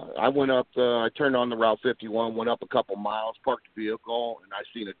I went up, I turned on the Route 51, went up a couple miles, parked the vehicle, and I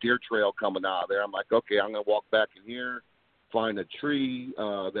seen a deer trail coming out of there. I'm like, okay, I'm going to walk back in here, find a tree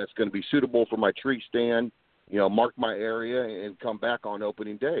that's going to be suitable for my tree stand, mark my area, and come back on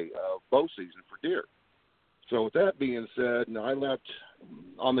opening day of bow season for deer. So with that being said, I left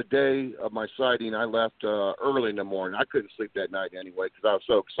on the day of my sighting. I left early in the morning. I couldn't sleep that night anyway because I was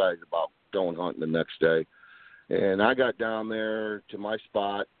so excited about going hunting the next day. And I got down there to my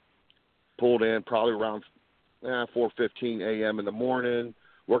spot, pulled in probably around 4:15 a.m. in the morning,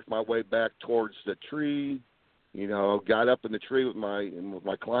 worked my way back towards the tree, got up in the tree with my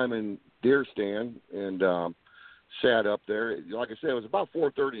climbing deer stand and sat up there. Like I said, it was about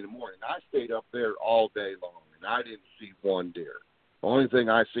 4:30 in the morning. I stayed up there all day long, and I didn't see one deer. The only thing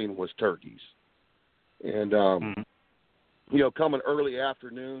I seen was turkeys. And, coming early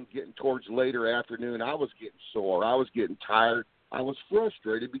afternoon, getting towards later afternoon, I was getting sore. I was getting tired. I was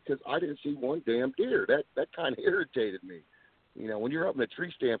frustrated because I didn't see one damn deer. That kind of irritated me. When you're up in a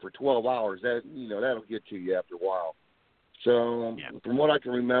tree stand for 12 hours, that'll get to you after a while. So from what I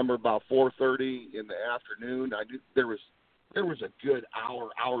can remember, about 4:30 in the afternoon, I knew there was a good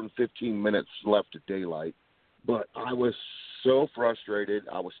hour and 15 minutes left of daylight. But I was so frustrated.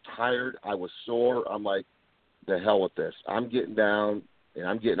 I was tired. I was sore. I'm like, the hell with this. I'm getting down. and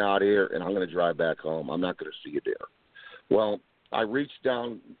I'm getting out of here, and I'm going to drive back home. I'm not going to see a deer. Well, I reached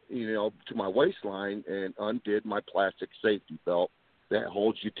down, to my waistline and undid my plastic safety belt that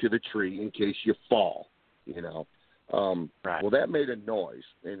holds you to the tree in case you fall, Right. Well, that made a noise.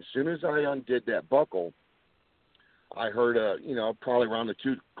 And as soon as I undid that buckle, I heard, probably around the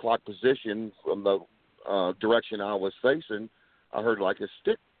 2 o'clock position from the direction I was facing, I heard like a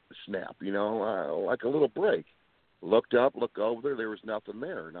stick snap, like a little break. Looked up, looked over there was nothing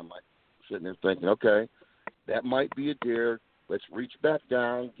there. And I'm like sitting there thinking, okay, that might be a deer. Let's reach back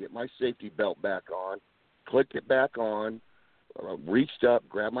down, get my safety belt back on, clicked it back on, reached up,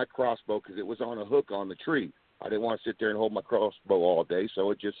 grabbed my crossbow because it was on a hook on the tree. I didn't want to sit there and hold my crossbow all day,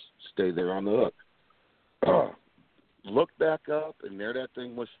 so it just stayed there on the hook. Looked back up, and there that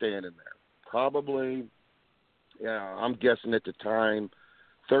thing was standing there. Probably, I'm guessing at the time,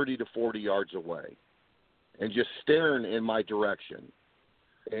 30 to 40 yards away, and just staring in my direction.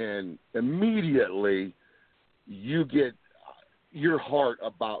 And immediately you get your heart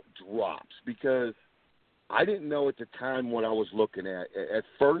about drops because I didn't know at the time what I was looking at. At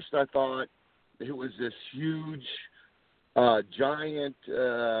first I thought it was this huge, giant,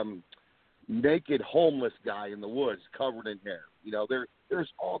 naked homeless guy in the woods covered in hair. There's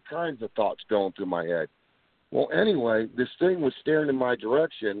all kinds of thoughts going through my head. Well, anyway, this thing was staring in my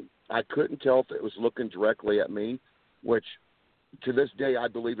direction. I couldn't tell if it was looking directly at me, which to this day I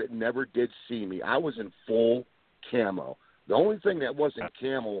believe it never did see me. I was in full camo. The only thing that wasn't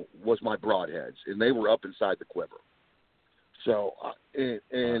camo was my broadheads, and they were up inside the quiver. So,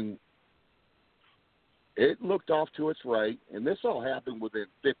 and it looked off to its right, and this all happened within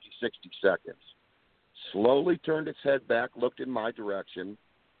 50, 60 seconds. Slowly turned its head back, looked in my direction,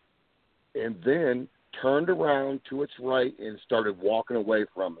 and then turned around to its right and started walking away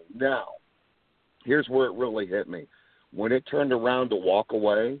from me. Now, here's where it really hit me. When it turned around to walk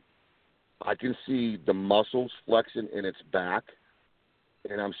away, I can see the muscles flexing in its back,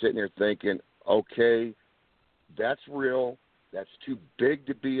 and I'm sitting there thinking, okay, that's real. That's too big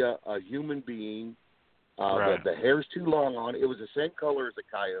to be a human being. Right. The hair's too long on it. It was the same color as the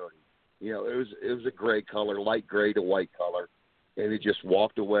coyote. It was a gray color, light gray to white color, and it just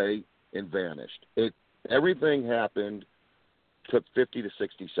walked away and vanished. Everything happened, took 50 to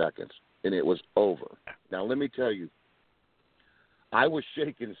 60 seconds, and it was over. Now, let me tell you, I was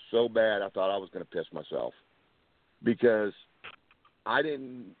shaking so bad I thought I was going to piss myself because I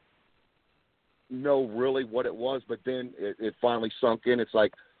didn't know really what it was, but then it finally sunk in. It's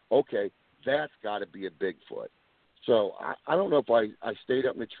like, okay, that's got to be a Bigfoot. So I don't know if I stayed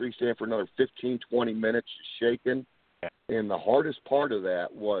up in the tree stand for another 15, 20 minutes shaking, and the hardest part of that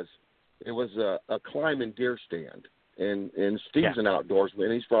was it was a climbing deer stand, and Steve's an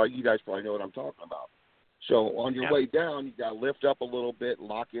outdoorsman, and you guys probably know what I'm talking about. So on your way down, you got to lift up a little bit,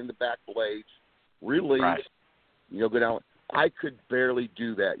 lock in the back blades, release, go down. I could barely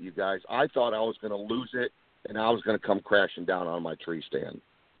do that, you guys. I thought I was going to lose it, and I was going to come crashing down on my tree stand.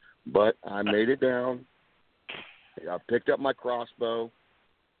 But I made it down. I picked up my crossbow,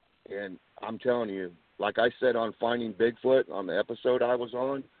 and I'm telling you, like I said on Finding Bigfoot on the episode I was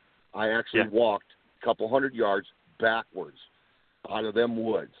on, I actually walked a couple 100 yards backwards out of them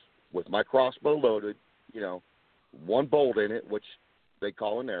woods with my crossbow loaded, one bolt in it, which they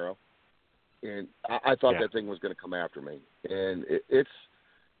call an arrow, and I thought that thing was going to come after me. And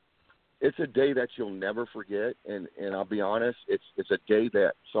it's a day that you'll never forget, and I'll be honest, it's a day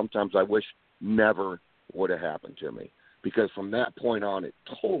that sometimes I wish never would have happened to me, because from that point on, it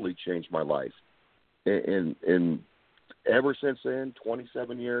totally changed my life. And ever since then,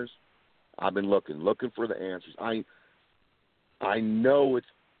 27 years, I've been looking for the answers. I know it's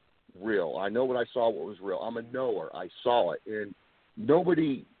real. I know what I saw, what was real. I'm a knower. I saw it, and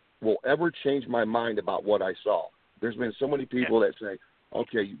nobody will ever change my mind about what I saw. There's been so many people that say,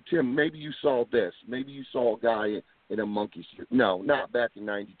 okay, Tim, maybe you saw this. Maybe you saw a guy in a monkey suit. No, not back in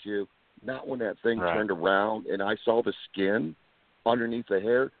 92. Not when that thing turned around and I saw the skin underneath the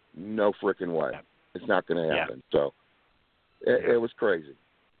hair. No freaking way. It's not going to happen. So it was crazy.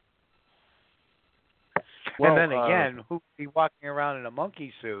 Well, and then again, who'd be walking around in a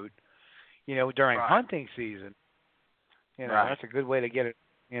monkey suit, during hunting season? That's a good way to get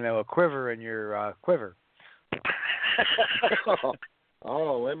a quiver in your quiver.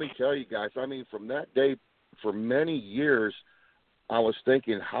 Oh, let me tell you guys. I mean, from that day, for many years, I was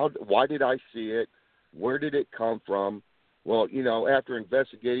thinking, why did I see it? Where did it come from? Well, after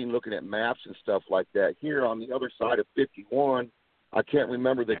investigating, looking at maps and stuff like that, here on the other side of 51, I can't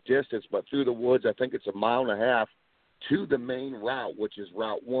remember the distance, but through the woods, I think it's 1.5 miles to the main route, which is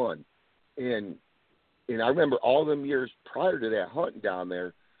Route 1. And And I remember all them years prior to that hunting down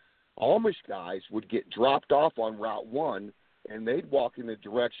there, Amish guys would get dropped off on Route 1, and they'd walk in the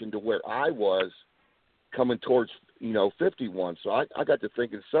direction to where I was coming towards, 51. So I got to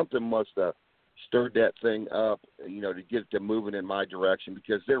thinking something must have stirred that thing up, to get it to moving in my direction,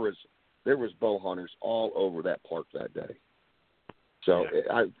 because there was bow hunters all over that park that day. So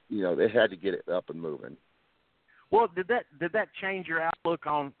they had to get it up and moving. Well, did that change your outlook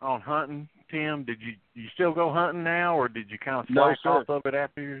on hunting, Tim? Did you still go hunting now, or did you kind of slack off of it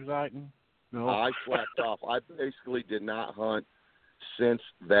after your sighting? No, I slacked off. I basically did not hunt since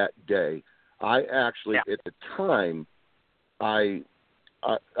that day. I actually, at the time, I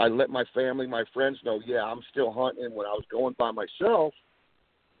let my family, my friends know, I'm still hunting. When I was going by myself,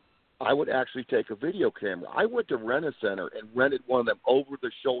 I would actually take a video camera. I went to Rent-A-Center and rented one of them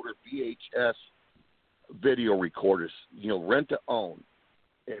over-the-shoulder VHS video recorders, rent to own.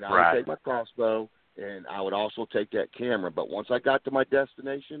 And I would take my crossbow, and I would also take that camera. But once I got to my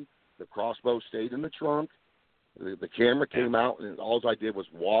destination, the crossbow stayed in the trunk. The camera came out, and all I did was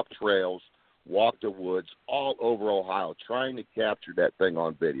walk trails, walk the woods all over Ohio, trying to capture that thing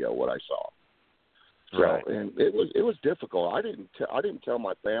on video, what I saw. So, and it was difficult. I didn't tell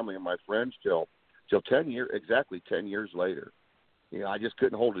my family and my friends till 10 years later. I just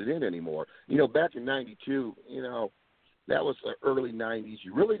couldn't hold it in anymore. Back in '92, that was the early '90s.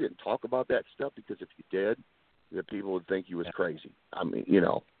 You really didn't talk about that stuff, because if you did, the people would think you was crazy. I mean,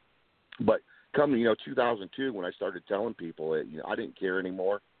 But come 2002, when I started telling people it, I didn't care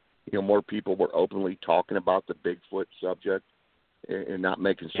anymore. More people were openly talking about the Bigfoot subject and not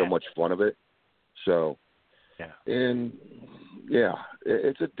making so much fun of it. So,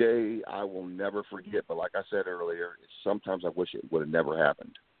 it's a day I will never forget. But like I said earlier, sometimes I wish it would have never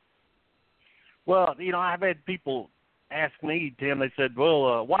happened. Well, I've had people ask me, Tim, they said,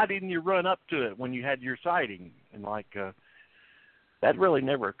 well, why didn't you run up to it when you had your sighting? And that really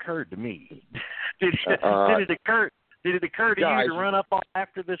never occurred to me. Did it occur to you to run up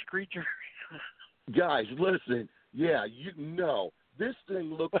after this creature? Guys, listen. Yeah, this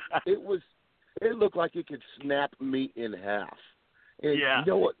thing looked. It looked like it could snap me in half. And you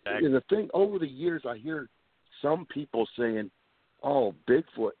know what? Exactly. And the thing, over the years, I hear some people saying, "Oh,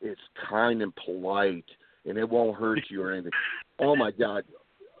 Bigfoot is kind and polite, and it won't hurt you or anything." Oh my God.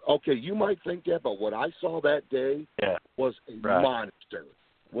 Okay, you might think that, but what I saw that day was a monster.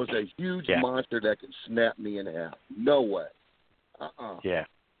 Was a huge monster that could snap me in half. No way. Yeah.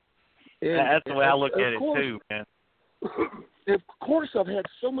 And that's the way I look at it too, man. Of course, I've had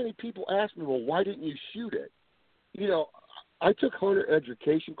so many people ask me, well, why didn't you shoot it? I took hunter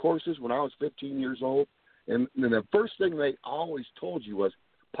education courses when I was 15 years old, and the first thing they always told you was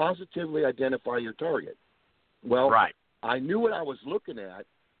positively identify your target. Well, I knew what I was looking at.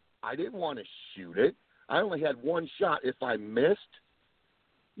 I didn't want to shoot it. I only had one shot. If I missed,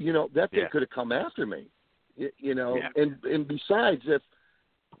 that thing could have come after me. And besides,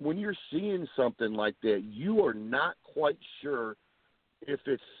 when you're seeing something like that, you are not quite sure if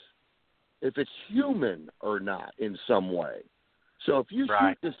it's human or not in some way. So if you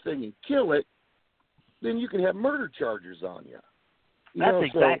shoot this thing and kill it, then you can have murder charges on you. That's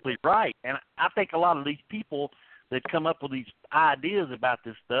exactly right. And I think a lot of these people that come up with these ideas about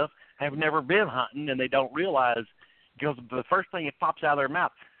this stuff have never been hunting, and they don't realize, because the first thing that pops out of their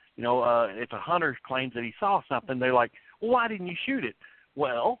mouth, if a hunter claims that he saw something, they're like, well, why didn't you shoot it?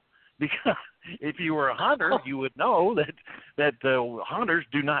 Well, because if you were a hunter, you would know that hunters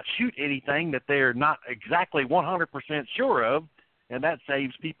do not shoot anything that they're not exactly 100% sure of, and that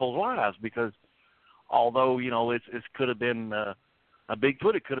saves people's lives, because although, it could have been a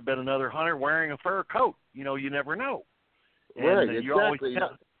Bigfoot, it could have been another hunter wearing a fur coat. You never know. And you always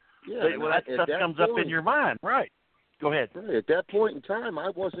that stuff comes up in your mind. Right. Go ahead. Right. At that point in time, I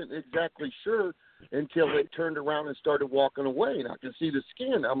wasn't exactly sure until it turned around and started walking away, and I could see the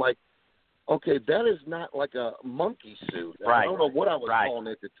skin. I'm like, okay, that is not like a monkey suit. I don't know what I was calling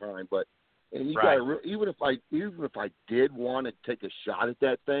it at the time, but you got even if I did want to take a shot at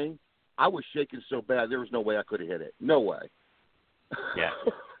that thing, I was shaking so bad there was no way I could have hit it. No way. Yeah.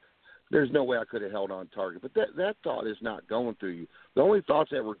 There's no way I could have held on target. But that thought is not going through you. The only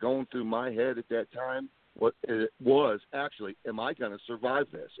thoughts that were going through my head at that time was actually, am I going to survive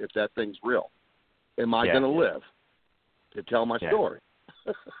this if that thing's real? Am I going to live to tell my story?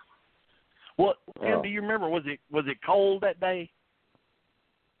 Well, Tim, do you remember, was it cold that day?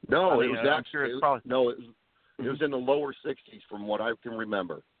 No, it was actually it was in the lower 60s from what I can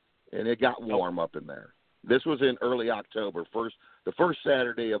remember, and it got warm up in there. This was in early October, the first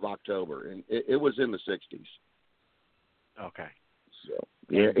Saturday of October, and it was in the 60s. Okay. So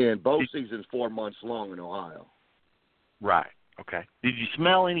yeah, and bow season's 4 months long in Ohio. Right. Okay. Did you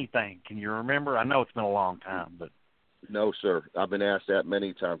smell anything? Can you remember? I know it's been a long time, but No, sir. I've been asked that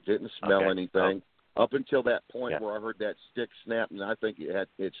many times. Didn't smell anything up until that point where I heard that stick snap, and I think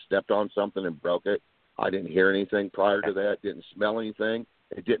it stepped on something and broke it. I didn't hear anything prior to that. Didn't smell anything.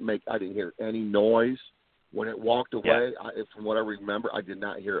 I didn't hear any noise when it walked away. From what I remember, I did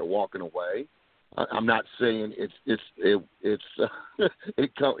not hear it walking away. I'm not saying it's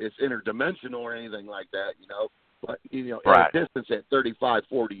interdimensional or anything like that, But at a distance at 35,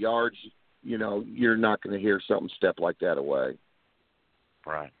 40 yards, you're not going to hear something step like that away.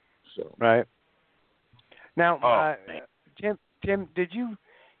 Right. So. Right. Now, Tim, did you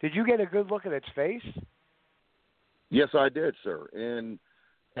get a good look at its face? Yes, I did, sir. And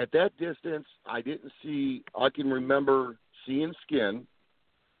at that distance, I can remember seeing skin.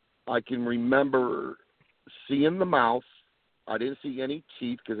 I can remember seeing the mouth. I didn't see any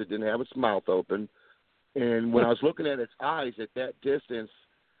teeth because it didn't have its mouth open. And when I was looking at its eyes at that distance,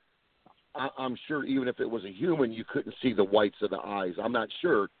 I'm sure even if it was a human, you couldn't see the whites of the eyes. I'm not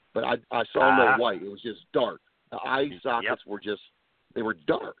sure, but I saw no white. It was just dark. The eye sockets they were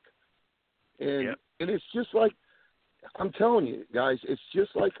dark. And it's just like, I'm telling you, guys, it's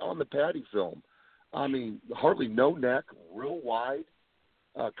just like on the Patty film. I mean, hardly no neck, real wide,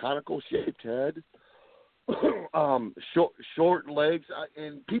 conical-shaped head, short legs.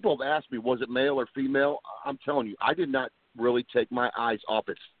 And people have asked me, was it male or female? I'm telling you, I did not really take my eyes off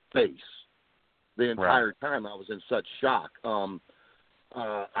its face the entire time. I was in such shock.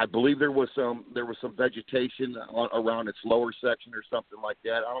 I believe there was some vegetation around its lower section or something like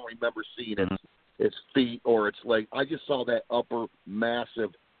that. I don't remember seeing its feet or its legs. I just saw that upper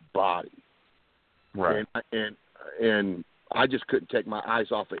massive body. Right. And I just couldn't take my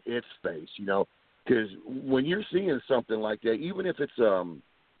eyes off of its face, because when you're seeing something like that, even if it's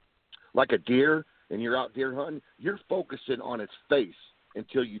like a deer and you're out deer hunting, you're focusing on its face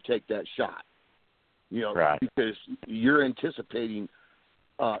until you take that shot. Because you're anticipating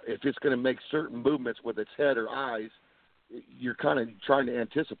if it's going to make certain movements with its head or eyes, you're kind of trying to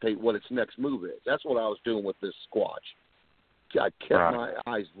anticipate what its next move is. That's what I was doing with this Squatch. I kept my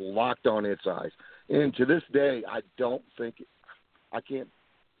eyes locked on its eyes. And to this day, I can't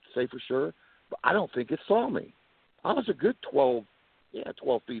say for sure, but I don't think it saw me. I was a good 12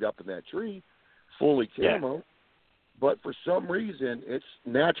 feet up in that tree, fully camo. Yeah. But for some reason, its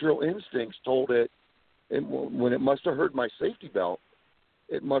natural instincts told it, and when it must have heard my safety belt,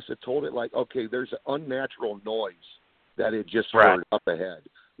 it must have told it, like, okay, there's an unnatural noise that it just heard up ahead.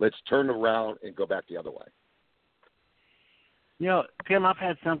 Let's turn around and go back the other way. Tim, I've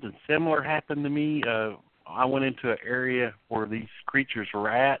had something similar happen to me. I went into an area where these creatures were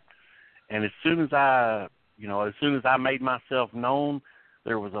at, and as soon as I made myself known,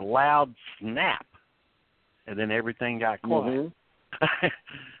 there was a loud snap, and then everything got quiet.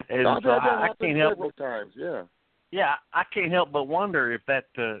 And I've so had that I can't help several times. Yeah, I can't help but wonder if that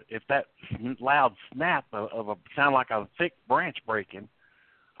loud snap of a sound like a thick branch breaking.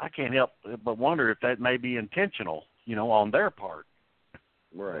 I can't help but wonder if that may be intentional, on their part.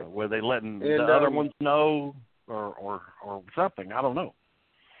 Right. Were they letting the other ones know or something? I don't know.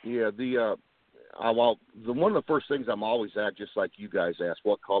 Yeah, one of the first things I'm always at, just like you guys asked,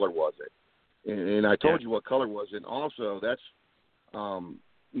 what color was it? And I told you what color was it. And also, that's,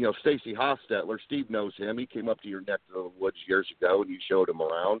 Stacy Hostetler, Steve knows him. He came up to your neck of the woods years ago, and you showed him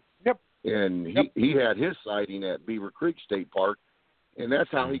around. Yep. And he had his sighting at Beaver Creek State Park, and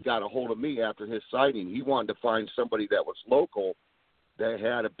that's how he got a hold of me after his sighting. He wanted to find somebody that was local that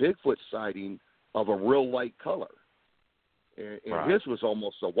had a Bigfoot sighting of a real light color. And his was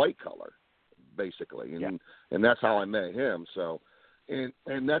almost a white color, basically. And that's how I met him. So, and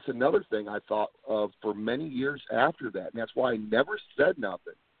that's another thing I thought of for many years after that. And that's why I never said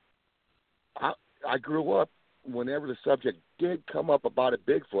nothing. I grew up, whenever the subject did come up about a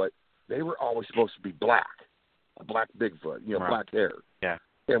Bigfoot, they were always supposed to be black, a black Bigfoot, black hair. Yeah.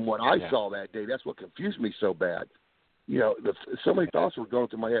 And what I saw that day, that's what confused me so bad. So many thoughts were going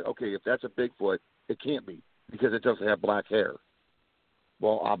through my head. Okay, if that's a Bigfoot, it can't be because it doesn't have black hair.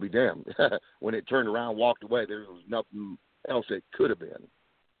 Well, I'll be damned. When it turned around, walked away, there was nothing else it could have been.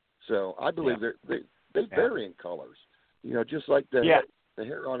 So I believe they vary in colors. Just like the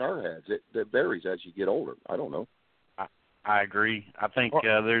hair on our heads, it varies as you get older. I don't know. I agree. I think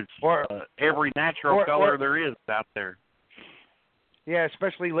there's every natural color there is out there. Yeah,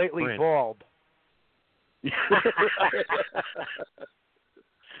 especially lately bald. I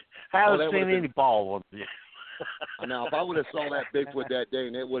haven't seen any bald ones yet. Now, if I would have saw that Bigfoot that day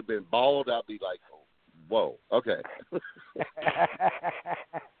and it would have been bald, I'd be like, oh, whoa, okay.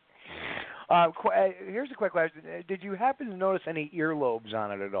 Here's a quick question. Did you happen to notice any earlobes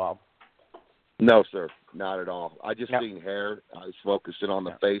on it at all? No, sir, not at all. I just Yep. seen hair. I was focusing on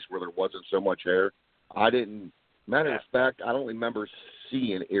the face where there wasn't so much hair. I didn't. Matter of fact, I don't remember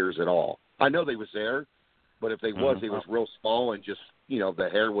seeing ears at all. I know they was there, but if they was, they was real small and just the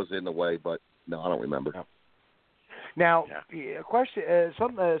hair was in the way. But no, I don't remember. Yep. Now, a question.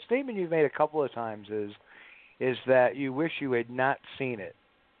 A statement you've made a couple of times is that you wish you had not seen it.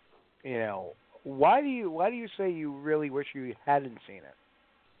 Why do you say you really wish you hadn't seen it?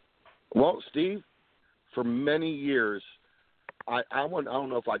 Well, Steve, for many years, I don't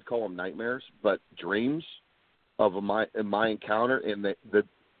know if I'd call them nightmares, but dreams of my encounter, and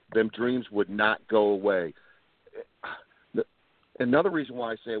them dreams would not go away. Another reason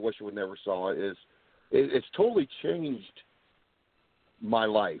why I say I wish I would never saw it is it's totally changed my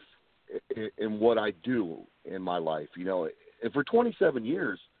life and what I do in my life. And for 27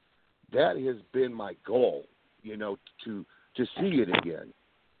 years, that has been my goal. To see it again.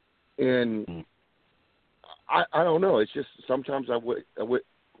 And I don't know. It's just sometimes I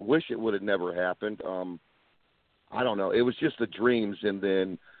wish it would have never happened. I don't know. It was just the dreams, and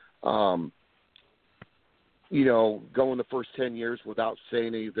then, going the first 10 years without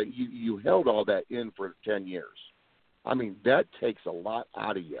saying anything. You held all that in for 10 years. I mean, that takes a lot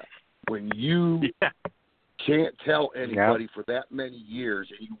out of you when you can't tell anybody for that many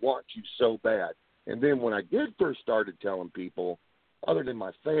years, and you want to so bad. And then when I did first started telling people, other than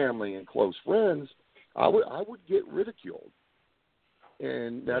my family and close friends, I would get ridiculed,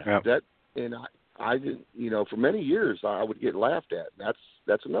 and and I didn't, for many years I would get laughed at.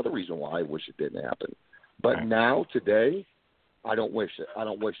 That's another reason why I wish it didn't happen. But now today, I don't wish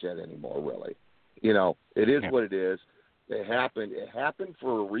that anymore. Really, it is what it is. It happened. It happened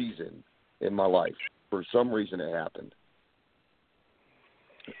for a reason in my life. For some reason, it happened.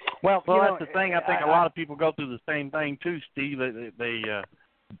 Well, that's the thing. I think a lot of people go through the same thing too, Steve.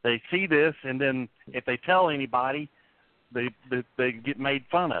 They see this, and then if they tell anybody, they get made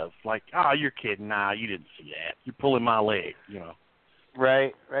fun of. Like, oh, you're kidding. Nah, you didn't see that. You're pulling my leg.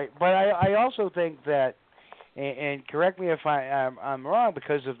 Right. But I also think that, and correct me if I'm wrong,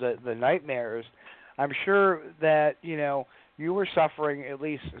 because of the nightmares, I'm sure that you were suffering at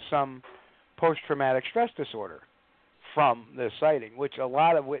least some post-traumatic stress disorder from this sighting, which a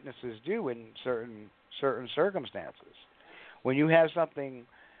lot of witnesses do in certain circumstances. When you have something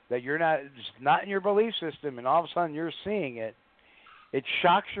that it's not in your belief system, and all of a sudden you're seeing it, it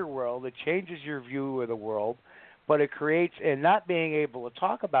shocks your world, it changes your view of the world, but it creates, and not being able to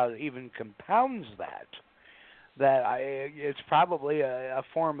talk about it even compounds that it's probably a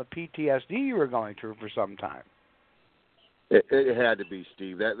form of PTSD you were going through for some time. It had to be,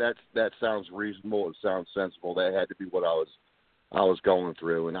 Steve. That sounds reasonable. It sounds sensible. That had to be what I was going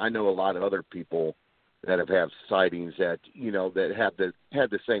through. And I know a lot of other people that have had sightings that that had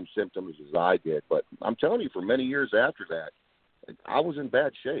the same symptoms as I did. But I'm telling you, for many years after that, I was in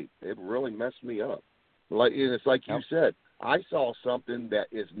bad shape. It really messed me up. And it's like you said, I saw something that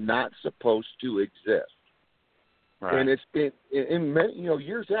is not supposed to exist. Right. And it's in many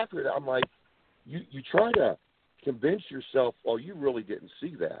years after that, I'm like, you try to convince yourself, oh, you really didn't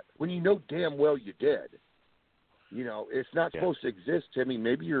see that, when you know damn well you did. It's not supposed to exist, Timmy.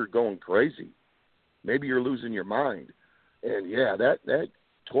 Maybe you're going crazy. Maybe you're losing your mind. And, that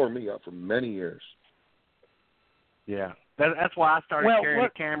tore me up for many years. Yeah. That's why I started carrying a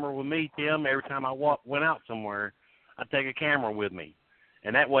camera with me, Tim. Every time I went out somewhere, I'd take a camera with me.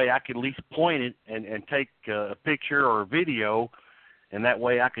 And that way I could at least point it and take a picture or a video, and that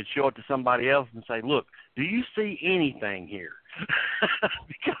way I could show it to somebody else and say, look, do you see anything here?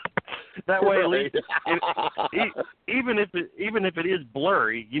 Because that way, at least, even if it is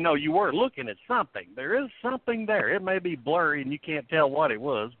blurry, you were looking at something. There is something there. It may be blurry and you can't tell what it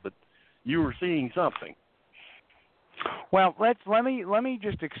was, but you were seeing something. Well, let me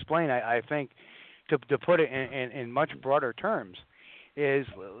just explain. I think to put it in much broader terms is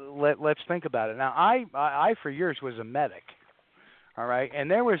let's think about it. Now, I for years was a medic. All right, and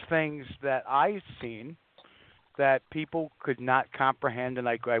there was things that I seen that people could not comprehend, and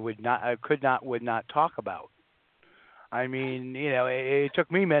I would not talk about. I mean, it took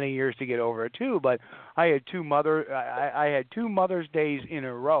me many years to get over it too. But I had two Mother's Days in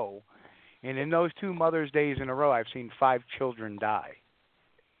a row, and in those 2 Mother's Days in a row, I've seen 5 children die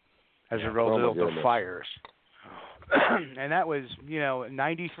as a result of fires. And that was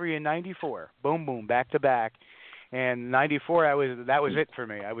 93 and 94, boom, back to back. And 94, that was it for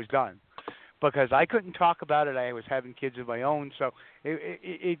me. I was done. because I couldn't talk about it. I was having kids of my own, so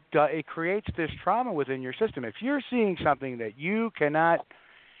it creates this trauma within your system. If you're seeing something that you cannot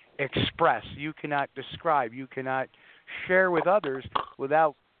express, you cannot describe, you cannot share with others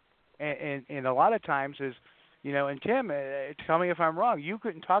without, and a lot of times is, and Tim, tell me if I'm wrong, you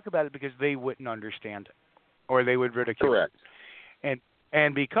couldn't talk about it because they wouldn't understand it, or they would ridicule Correct. it.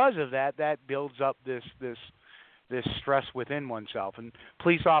 And because of that, that builds up this stress within oneself. And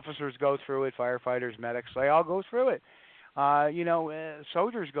police officers go through it, firefighters, medics, they all go through it.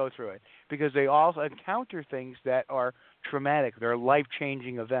 Soldiers go through it because they all encounter things that are traumatic. They're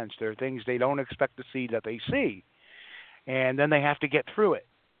life-changing events. They're things they don't expect to see that they see. And then they have to get through it.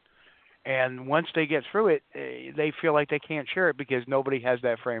 And once they get through it, they feel like they can't share it because nobody has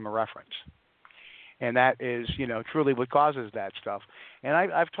that frame of reference. And that is, truly what causes that stuff. And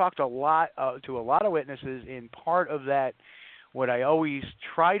I've talked a lot to a lot of witnesses. In part of that, what I always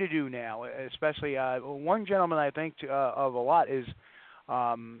try to do now, especially one gentleman I think of a lot is,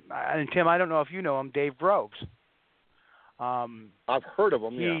 and Tim, I don't know if you know him, Dave Groves. I've heard of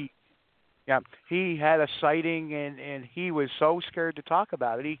him. Yeah, he had a sighting, and he was so scared to talk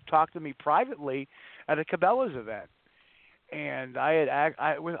about it. He talked to me privately at a Cabela's event. And I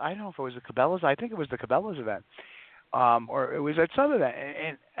don't know if it was the Cabela's. I think it was the Cabela's event, or it was at some event.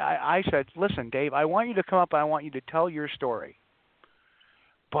 And I said, "Listen, Dave, I want you to come up. I want you to tell your story.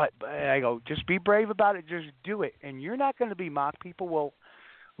 But I go, just be brave about it. Just do it. And you're not going to be mocked. People will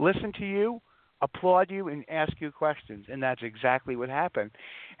listen to you, applaud you, and ask you questions." And that's exactly what happened.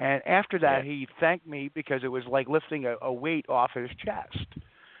 And after that, he thanked me because it was like lifting a weight off his chest.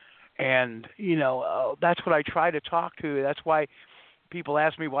 And, that's what I try to talk to. That's why people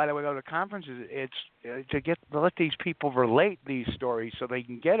ask me, why do I go to conferences? It's to let these people relate these stories so they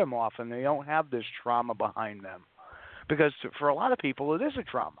can get them off and they don't have this trauma behind them. Because for a lot of people, it is a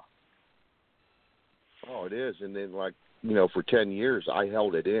trauma. Oh, it is. And then, for 10 years, I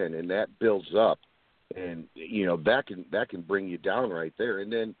held it in, and that builds up. And, that can bring you down right there.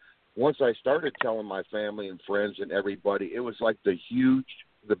 And then once I started telling my family and friends and everybody, it was like the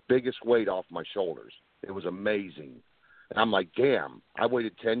biggest weight off my shoulders. It was amazing. And I'm like, damn, I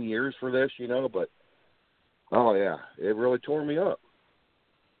waited 10 years for this, but, oh, yeah, it really tore me up.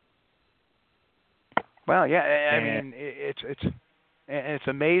 Well, yeah, I mean, it's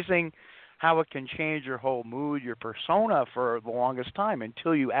amazing how it can change your whole mood, your persona for the longest time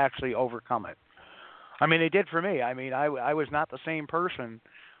until you actually overcome it. I mean, it did for me. I mean, I was not the same person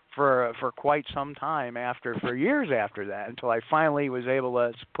for quite some time for years after that, until I finally was able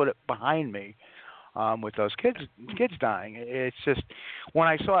to put it behind me with those kids dying. It's just, when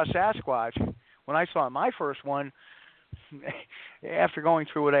I saw a Sasquatch, when I saw my first one, after going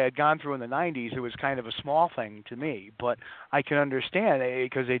through what I had gone through in the 90s, it was kind of a small thing to me, but I can understand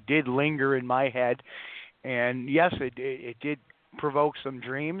because it did linger in my head, and yes, it did provoke some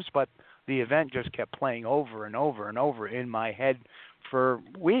dreams, but the event just kept playing over and over and over in my head for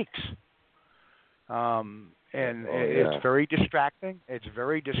weeks. It's very distracting. It's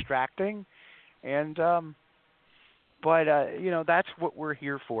very distracting. And, that's what we're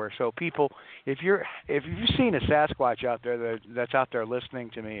here for. So people, if you've seen a Sasquatch out there that's out there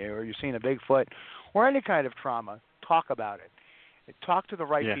listening to me, or you've seen a Bigfoot or any kind of trauma, talk about it. Talk to the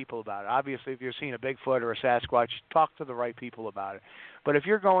right people about it. Obviously, if you've seen a Bigfoot or a Sasquatch, talk to the right people about it. But if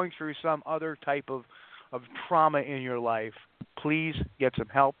you're going through some other type of trauma in your life, please get some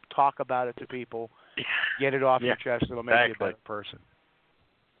help. Talk about it to people. Get it off your chest. It'll make you a better person.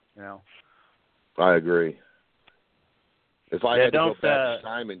 I agree. If I had to go back in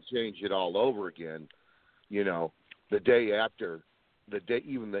time and change it all over again, the day after,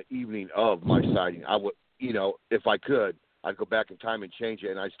 even the evening of my sighting, I would, if I could, I'd go back in time and change it,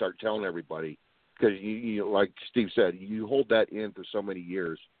 and I'd start telling everybody. Because, like Steve said, you hold that in for so many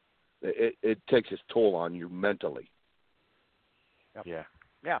years, it takes its toll on you mentally. Yep.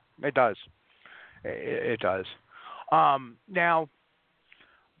 Yeah, it does. It does. Now,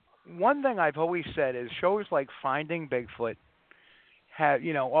 one thing I've always said is shows like Finding Bigfoot have,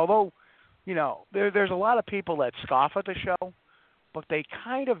 although, there's a lot of people that scoff at the show, but they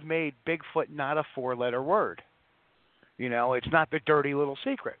kind of made Bigfoot not a 4-letter word. It's not the dirty little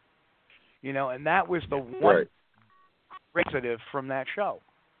secret. And that was the one positive from that show.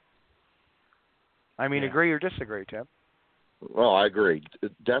 I mean, agree or disagree, Tim? Well, I agree,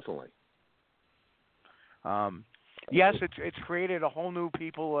 definitely. Yes, it's created a whole new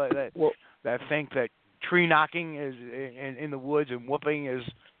people that think that tree knocking is in the woods and whooping is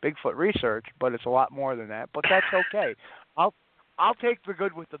Bigfoot research, but it's a lot more than that. But that's okay. I'll take the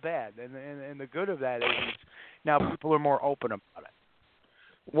good with the bad, and the good of that is now people are more open about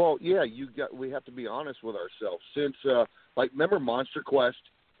it. Well, yeah, we have to be honest with ourselves. Since, remember Monster Quest?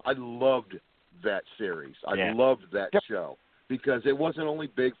 I loved that series. I loved that show because it wasn't only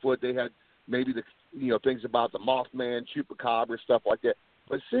Bigfoot. They had maybe things about the Mothman, Chupacabra, stuff like that.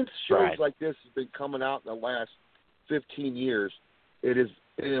 But since shows like this have been coming out in the last 15 years, it is,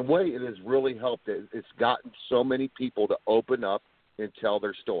 in a way, it has really helped. It's gotten so many people to open up and tell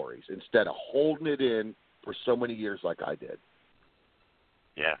their stories instead of holding it in for so many years like I did.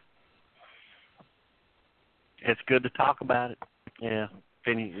 Yeah. It's good to talk about it. Yeah.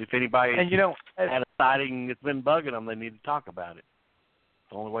 If anybody had a sighting that's been bugging them, they need to talk about it.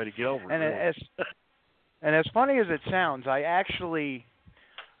 It's the only way to get over it. And as funny as it sounds, I actually,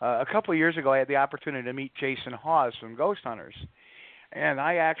 a couple of years ago, I had the opportunity to meet Jason Hawes from Ghost Hunters. And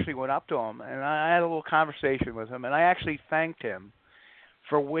I actually went up to him, and I had a little conversation with him, and I actually thanked him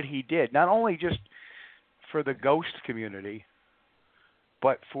for what he did, not only just for the ghost community,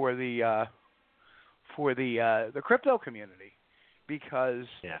 but for the crypto community, because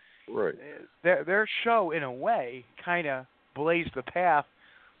their show, in a way, kind of blazed the path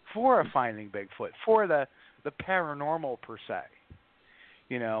for Finding Bigfoot, for the paranormal per se.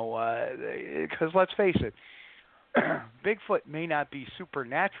 Because let's face it, Bigfoot may not be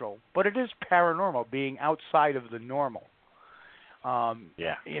supernatural, but it is paranormal, being outside of the normal.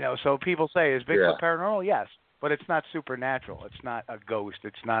 So people say, is Bigfoot paranormal? Yes, but it's not supernatural. It's not a ghost.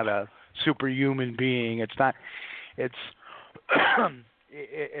 It's not a superhuman being. It's not. It's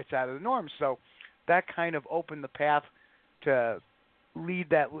it's out of the norm. So that kind of opened the path to lead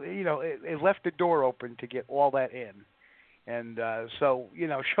that. It left the door open to get all that in, and so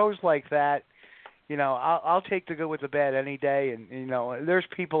shows like that. I'll take the good with the bad any day, and there's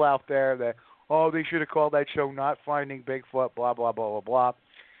people out there that, they should have called that show Not Finding Bigfoot, blah blah blah blah blah.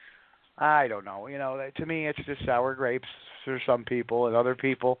 I don't know. To me, it's just sour grapes for some people, and other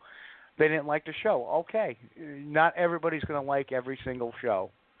people, they didn't like the show. Okay, not everybody's going to like every single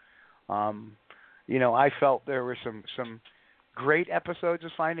show. I felt there were some great episodes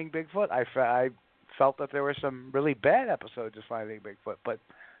of Finding Bigfoot. I felt that there were some really bad episodes of Finding Bigfoot, but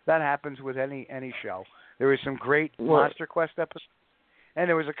that happens with any show. There were some great Monster Quest episodes, and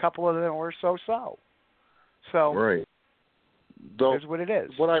there was a couple of them that were so-so. So right. That's what it is.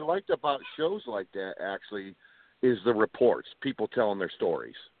 What I liked about shows like that, actually, is the reports, people telling their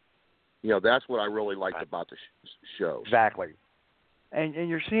stories. That's what I really liked about the shows. Exactly. And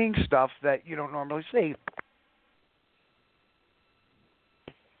you're seeing stuff that you don't normally see.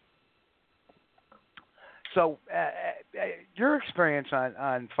 So, your experience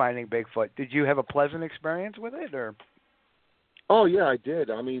on Finding Bigfoot, did you have a pleasant experience with it, or? Oh yeah, I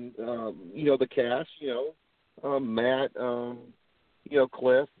did. I mean, the cast, Matt,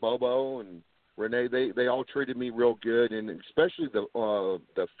 Cliff, Bobo, and Renee, they all treated me real good, and especially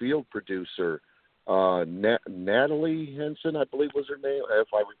the field producer, Natalie Henson, I believe was her name, if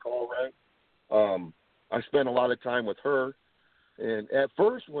I recall right. I spent a lot of time with her. And at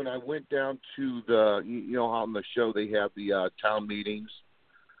first, when I went down to on the show they have the town meetings,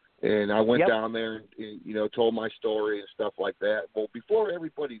 and I went down there and, told my story and stuff like that. Well, before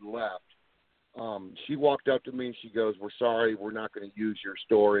everybody left, she walked up to me and she goes, "We're sorry, we're not going to use your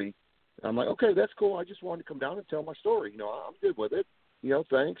story." And I'm like, "Okay, that's cool. I just wanted to come down and tell my story. I'm good with it.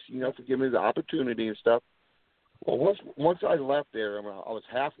 Thanks, for giving me the opportunity and stuff." Well, once I left there, I was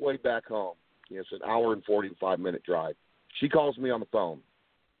halfway back home. It's an hour and 45-minute drive. She calls me on the phone.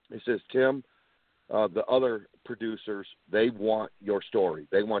 It says, "Tim, the other producers, they want your story.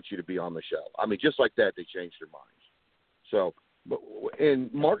 They want you to be on the show." I mean, just like that, they changed their minds. So,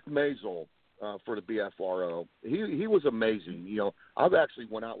 and Mark Mazel for the BFRO, he was amazing. I've actually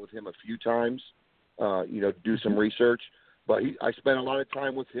went out with him a few times, do some research. But I spent a lot of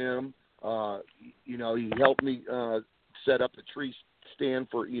time with him. He helped me set up the tree stand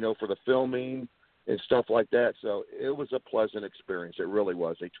for the filming and stuff like that. So it was a pleasant experience. It really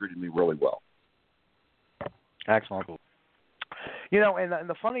was. They treated me really well. Excellent. And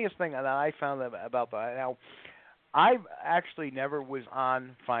the funniest thing that I found about that, now, I actually never was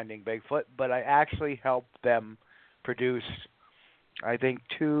on Finding Bigfoot, but I actually helped them produce, I think,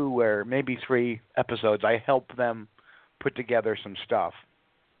 2 or maybe 3 episodes. I helped them put together some stuff.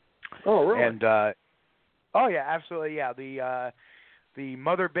 Oh, really? And yeah, absolutely, yeah. The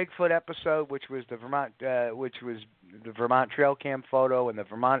Mother Bigfoot episode, which was the Vermont trail cam photo in the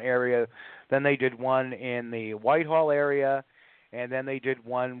Vermont area. Then they did one in the Whitehall area, and then they did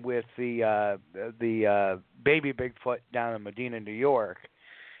one with the baby Bigfoot down in Medina, New York.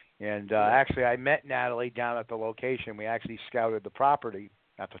 And actually, I met Natalie down at the location. We actually scouted the property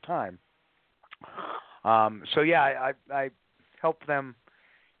at the time. So yeah, I helped them,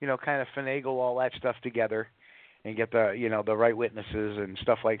 kind of finagle all that stuff together and get the right witnesses and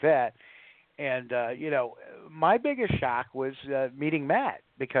stuff like that. And my biggest shock was meeting Matt,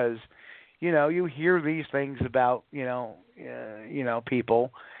 because you hear these things about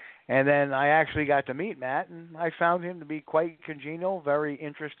people, and then I actually got to meet Matt, and I found him to be quite congenial, very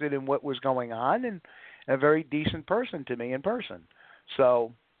interested in what was going on, and a very decent person to me in person.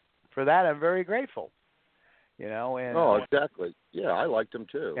 So for that, I'm very grateful. And exactly. Yeah, I liked him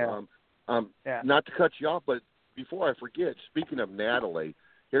too. Yeah. Not to cut you off, but before I forget, speaking of Natalie,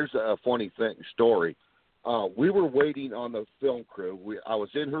 here's a funny story. We were waiting on the film crew. I was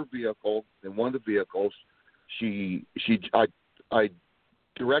in her vehicle, in one of the vehicles. I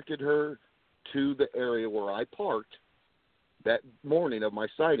directed her to the area where I parked that morning of my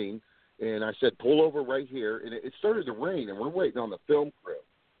sighting, and I said, pull over right here. And it started to rain, and we're waiting on the film crew.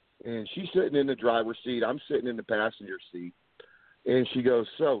 And she's sitting in the driver's seat. I'm sitting in the passenger seat. And she goes,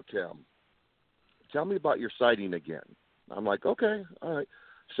 so, Tim, tell me about your sighting again. I'm like, okay, all right.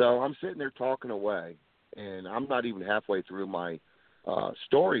 So I'm sitting there talking away, and I'm not even halfway through my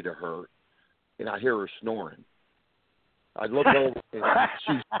story to her, and I hear her snoring. I look over, and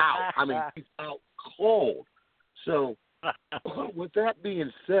she's out. I mean, she's out cold. So with that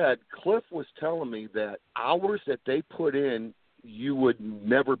being said, Cliff was telling me that hours that they put in, you would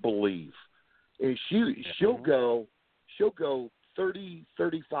never believe. And she'll go 30,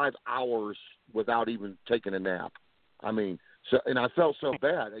 35 hours without even taking a nap. I mean, so, and I felt so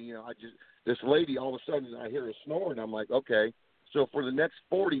bad. This lady, all of a sudden I hear her snoring. I'm like, okay. So for the next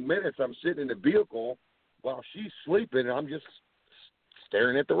 40 minutes, I'm sitting in the vehicle while she's sleeping, and I'm just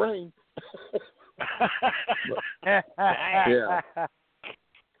staring at the rain. Yeah.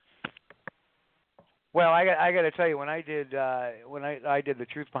 Well, I got to tell you, when I did the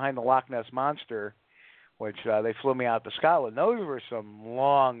Truth Behind the Loch Ness Monster, which they flew me out to Scotland, those were some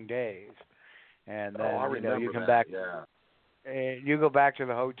long days. And then I remember you come that. back, yeah. and you go back to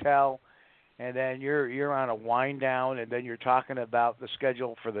the hotel, and then you're on a wind down, and then you're talking about the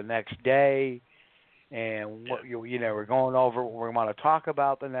schedule for the next day, and what we're going over what we want to talk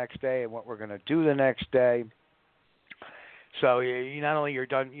about the next day and what we're going to do the next day. So you not only you're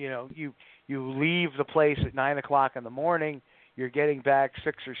done, you leave the place at 9:00 in the morning, you're getting back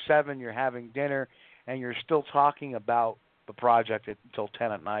 6 or 7, you're having dinner, and you're still talking about the project until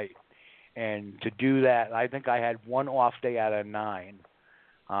 10 at night. And to do that, I think I had one off day out of 9.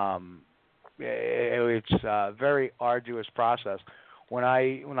 It's a very arduous process. When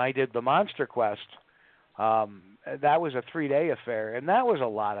I did the Monster Quest, that was a 3-day affair, and that was a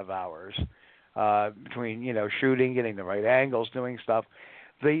lot of hours between shooting, getting the right angles, doing stuff.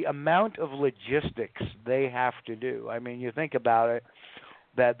 The amount of logistics they have to do. I mean, you think about it,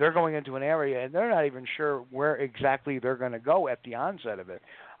 that they're going into an area and they're not even sure where exactly they're going to go at the onset of it.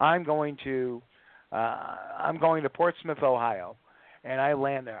 I'm going to Portsmouth, Ohio, and I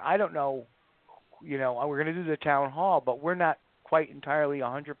land there. I don't know, we're going to do the town hall, but we're not quite entirely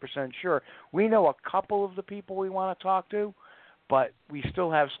 100% sure. We know a couple of the people we want to talk to, but we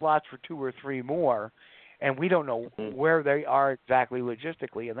still have slots for 2 or 3 more, and we don't know where they are exactly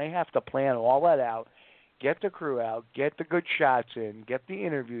logistically, and they have to plan all that out, get the crew out, get the good shots in, get the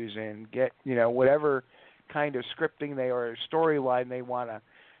interviews in, get, whatever kind of scripting or storyline they want to,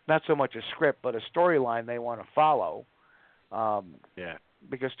 not so much a script, but a storyline they want to follow.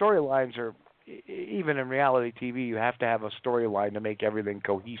 Because storylines are, even in reality TV, you have to have a storyline to make everything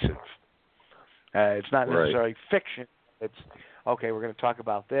cohesive. It's not necessarily fiction. It's, okay, we're going to talk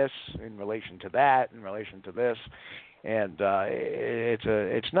about this in relation to that, in relation to this. And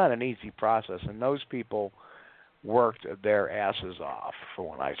it's not an easy process. And those people worked their asses off from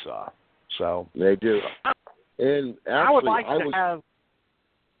what I saw. So they do. And actually, I would like to have.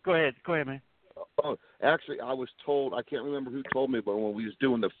 Go ahead, man. Oh, actually, I was told. I can't remember who told me, but when we was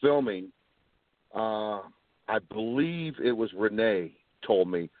doing the filming, I believe it was Renee told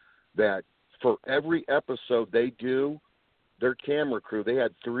me that for every episode they do, their camera crew, they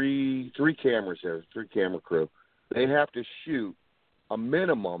had three cameras there, 3 camera crew. They have to shoot a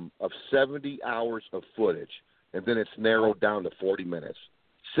minimum of 70 hours of footage, and then it's narrowed down to 40 minutes.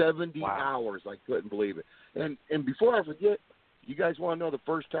 70 hours. I couldn't believe it. And before I forget, you guys want to know the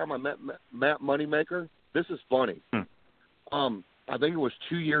first time I met Matt Moneymaker? This is funny. I think it was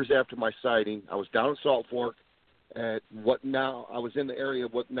 2 years after my sighting. I was down in Salt Fork at I was in the area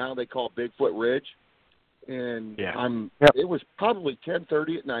of what now they call Bigfoot Ridge. And it was probably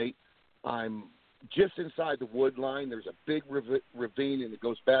 10:30 at night. I'm just inside the wood line. There's a big ravine, and it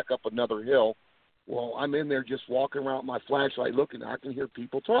goes back up another hill. Well, I'm in there just walking around with my flashlight looking. I can hear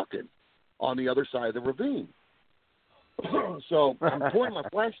people talking on the other side of the ravine. So I'm pointing my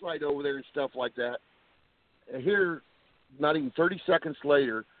flashlight over there and stuff like that. And here, not even 30 seconds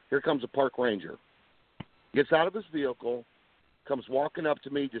later, here comes a park ranger. Gets out of his vehicle, comes walking up to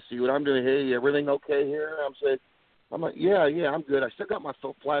me to see what I'm doing. Hey, everything okay here? I'm like, yeah, I'm good. I still got my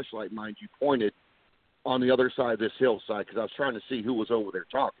flashlight, mind you, pointed on the other side of this hillside because I was trying to see who was over there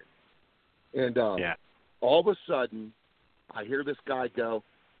talking. And all of a sudden, I hear this guy go,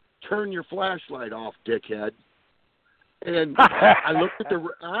 "Turn your flashlight off, dickhead." And I looked at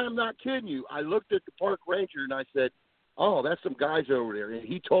I'm not kidding you. I looked at the park ranger and I said, "Oh, that's some guys over there." And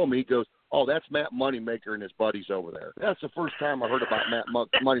he told me, he goes, "Oh, that's Matt Moneymaker and his buddies over there." That's the first time I heard about Matt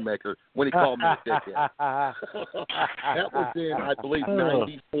Moneymaker when he called me a dickhead. That was in, I believe,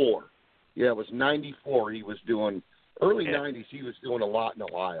 94. Yeah, it was 94. He was doing, early 90s, he was doing a lot in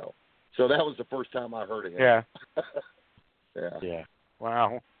Ohio. So that was the first time I heard of him. Yeah. Yeah.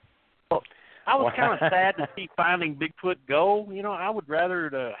 Wow. Well, I was kind of sad to see Finding Bigfoot go. You know, I would rather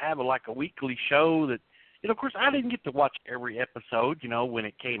to have a weekly show that, you know, of course, I didn't get to watch every episode, you know, when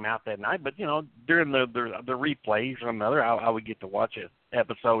it came out that night. But, you know, during the replays or another, I would get to watch an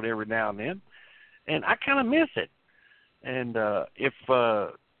episode every now and then. And I kind of miss it. And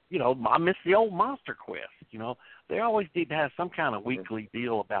you know, I miss the old Monster Quest. You know, they always did have some kind of weekly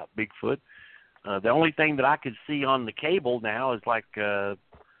deal about Bigfoot. The only thing that I could see on the cable now is like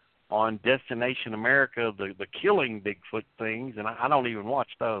on Destination America, the killing Bigfoot things, and I don't even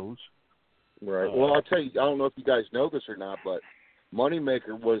watch those. Right. Well, I'll tell you, I don't know if you guys know this or not, but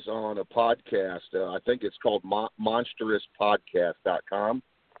Moneymaker was on a podcast. I think it's called monstrousPodcast.com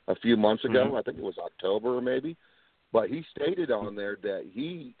a few months ago. Mm-hmm. I think it was October or maybe. But he stated on there that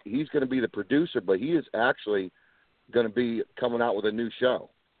he's going to be the producer, but he is actually going to be coming out with a new show,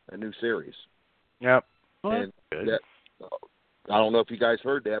 a new series. Yep. And that, I don't know if you guys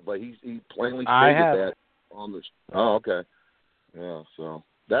heard that, but he plainly stated that on the. Oh, okay. Yeah, so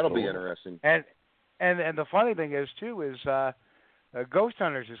that'll be interesting. And the funny thing is too is Ghost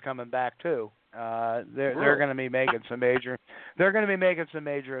Hunters is coming back too. They're going to be making some major. They're going to be making some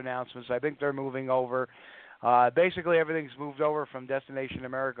major announcements. I think they're moving over. Basically, everything's moved over from Destination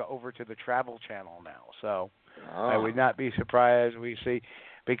America over to the Travel Channel now. So I would not be surprised we see,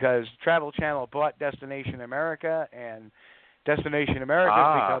 because Travel Channel bought Destination America, and Destination America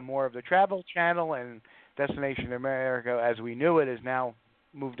has become more of the Travel Channel, and Destination America, as we knew it, is now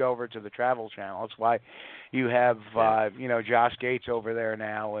moved over to the Travel Channel. That's why you have you know, Josh Gates over there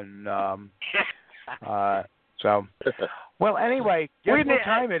now, and so. Well, anyway, guess what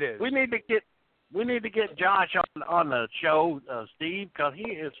time it is? We need to get Josh on the show, Steve, because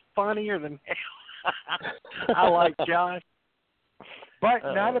he is funnier than hell. I like Josh. But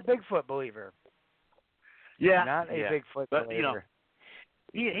not a Bigfoot believer. Yeah. Not a Bigfoot believer. You know,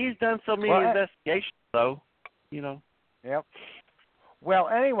 he's done so many investigations, though, you know. Yep. Well,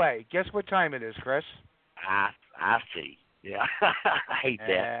 anyway, guess what time it is, Chris? I see. Yeah. I hate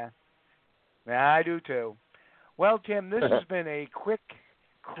that. Yeah, I do, too. Well, Tim, this has been a quick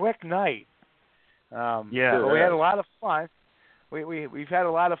night. But we had a lot of fun. We've had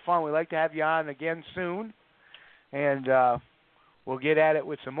a lot of fun. We'd like to have you on again soon, and we'll get at it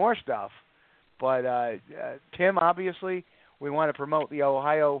with some more stuff. But Tim, obviously, we want to promote the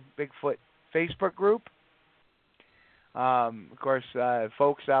Ohio Bigfoot Facebook group. Of course,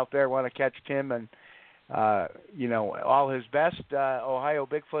 folks out there want to catch Tim and you know, all his best. Ohio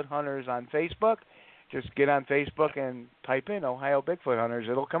Bigfoot Hunters on Facebook. Just get on Facebook and type in Ohio Bigfoot Hunters.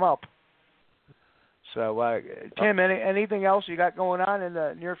 It'll come up. So, Tim, anything else you got going on in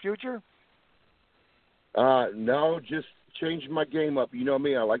the near future? No, just changing my game up. You know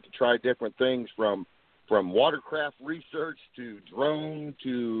me, I like to try different things from watercraft research to drone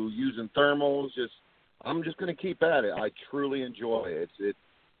to using thermals. I'm just going to keep at it. I truly enjoy it.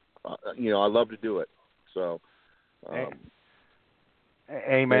 You know, I love to do it. So,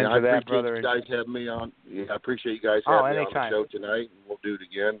 amen to that, brother. You guys have me on. Yeah, I appreciate you guys having me on the show tonight. We'll do it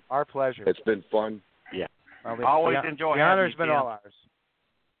again. Our pleasure. It's been fun. Yeah. Well, always enjoy. The honor's been all ours.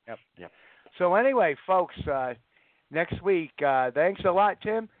 Yep. So anyway, folks, next week, thanks a lot,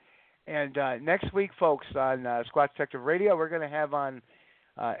 Tim. And next week, folks, on Squatchdetective Radio, we're going to have on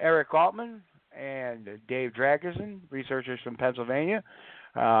Eric Altman and Dave Dragerson, researchers from Pennsylvania.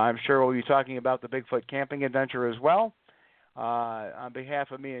 I'm sure we'll be talking about the Bigfoot camping adventure as well. On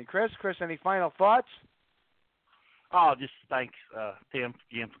behalf of me and Chris, any final thoughts? Oh, just thanks, Tim,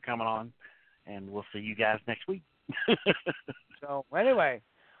 again for coming on, and we'll see you guys next week. So anyway,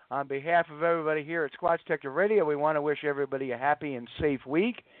 on behalf of everybody here at Squatchdetective Radio, we want to wish everybody a happy and safe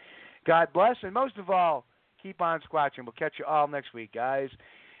week. God bless, and most of all, keep on squatching. We'll catch you all next week, guys.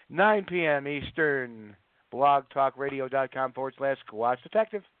 9 p.m. Eastern.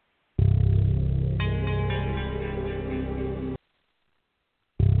 blogtalkradio.com/Squatchdetective.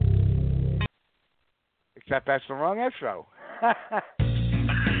 Except that's the wrong intro.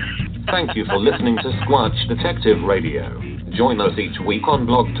 Thank you for listening to Squatch Detective Radio. Join us each week on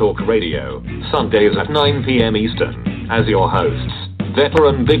Blog Talk Radio, Sundays at 9 p.m. Eastern, as your hosts,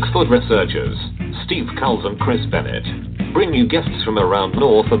 veteran Bigfoot researchers, Steve Culls and Chris Bennett, bring you guests from around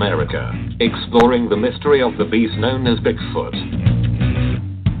North America, exploring the mystery of the beast known as Bigfoot.